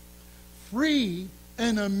imperishable, free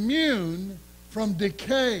and immune from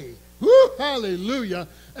decay. Woo, hallelujah.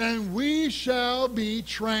 And we shall be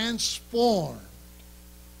transformed.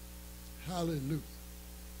 Hallelujah.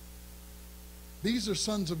 These are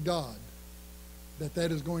sons of God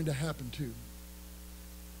that is going to happen to.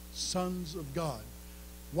 Sons of God.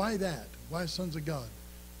 Why that? Why sons of God?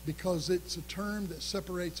 Because it's a term that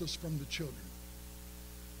separates us from the children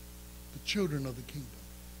of the kingdom.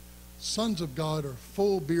 Sons of God are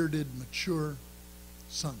full-bearded, mature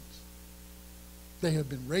sons. They have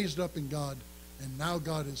been raised up in God, and now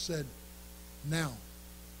God has said, now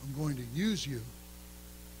I'm going to use you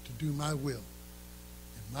to do my will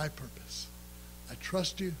and my purpose. I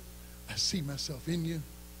trust you. I see myself in you.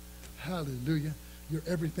 Hallelujah. You're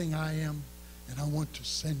everything I am, and I want to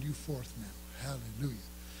send you forth now. Hallelujah.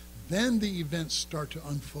 Then the events start to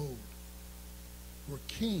unfold, where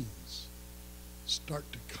kings start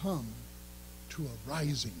to come to a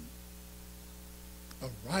rising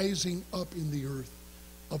up in the earth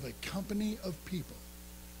of a company of people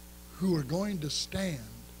who are going to stand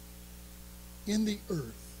in the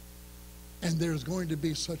earth, and there's going to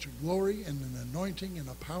be such a glory and an anointing and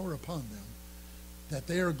a power upon them that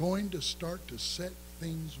they are going to start to set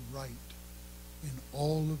things right in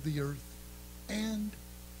all of the earth and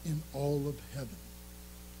in all of heaven.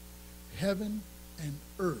 Heaven and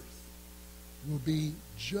earth will be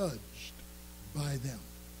judged by them,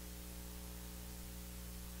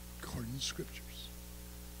 according to scriptures.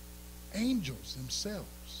 Angels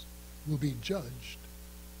themselves will be judged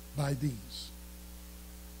by these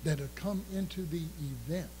that have come into the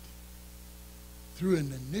event through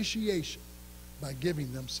an initiation by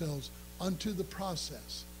giving themselves unto the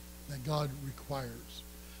process that God requires.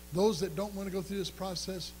 Those that don't want to go through this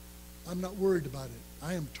process, I'm not worried about it.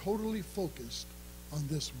 I am totally focused on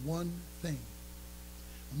this one thing.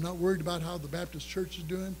 I'm not worried about how the Baptist church is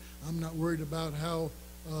doing. I'm not worried about how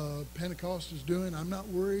Pentecost is doing. I'm not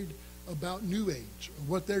worried about New Age or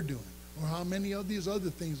what they're doing or how many of these other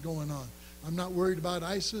things going on. I'm not worried about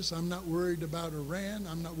ISIS. I'm not worried about Iran.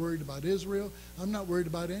 I'm not worried about Israel. I'm not worried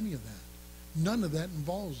about any of that. None of that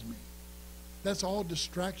involves me. That's all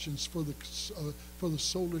distractions for the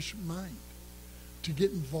soulish mind to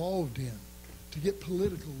get involved in, to get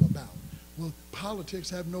political about. Well, politics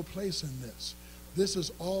have no place in this. This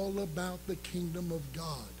is all about the kingdom of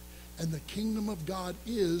God. And the kingdom of God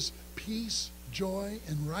is peace, joy,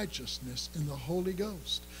 and righteousness in the Holy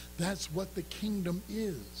Ghost. That's what the kingdom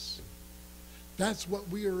is. That's what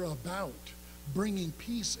we are about, bringing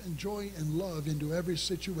peace and joy and love into every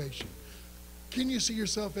situation. Can you see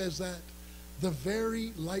yourself as that? The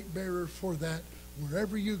very light bearer for that,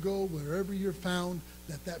 wherever you go, wherever you're found,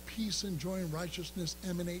 that peace and joy and righteousness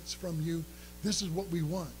emanates from you. This is what we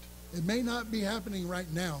want. It may not be happening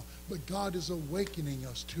right now, but God is awakening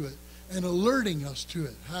us to it and alerting us to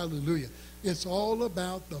it. Hallelujah. It's all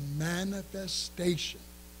about the manifestation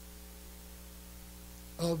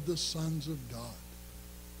of the sons of God.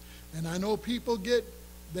 And I know people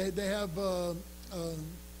they have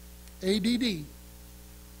ADD. Is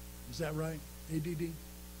that right? ADD?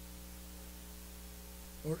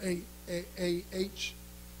 Or ADH?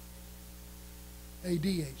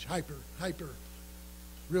 Hyper,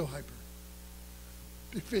 real hyper.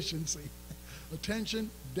 Deficiency.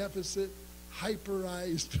 Attention, deficit,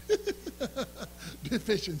 hyperized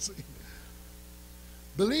deficiency.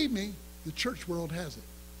 Believe me, the church world has it.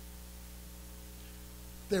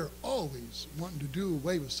 they're always wanting to do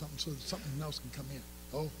away with something so that something else can come in.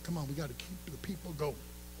 Oh, come on, we got to keep the people going.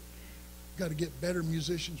 We got to get better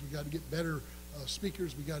musicians. We got to get better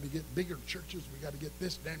speakers. We got to get bigger churches. We got to get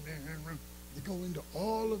this. They go into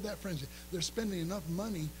all of that frenzy. They're spending enough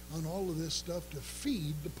money on all of this stuff to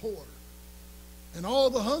feed the poor and all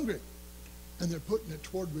the hungry, and they're putting it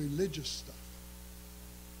toward religious stuff.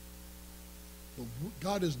 But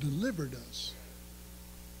God has delivered us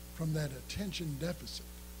from that attention deficit.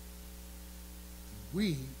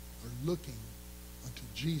 We are looking unto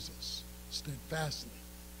Jesus steadfastly,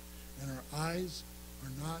 and our eyes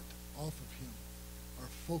are not off of him. Our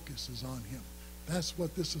focus is on him. That's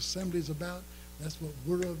what this assembly is about. That's what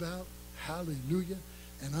we're about. Hallelujah.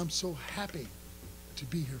 And I'm so happy to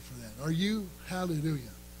be here for that. Are you?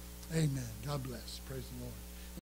 Hallelujah. Amen. God bless. Praise the Lord.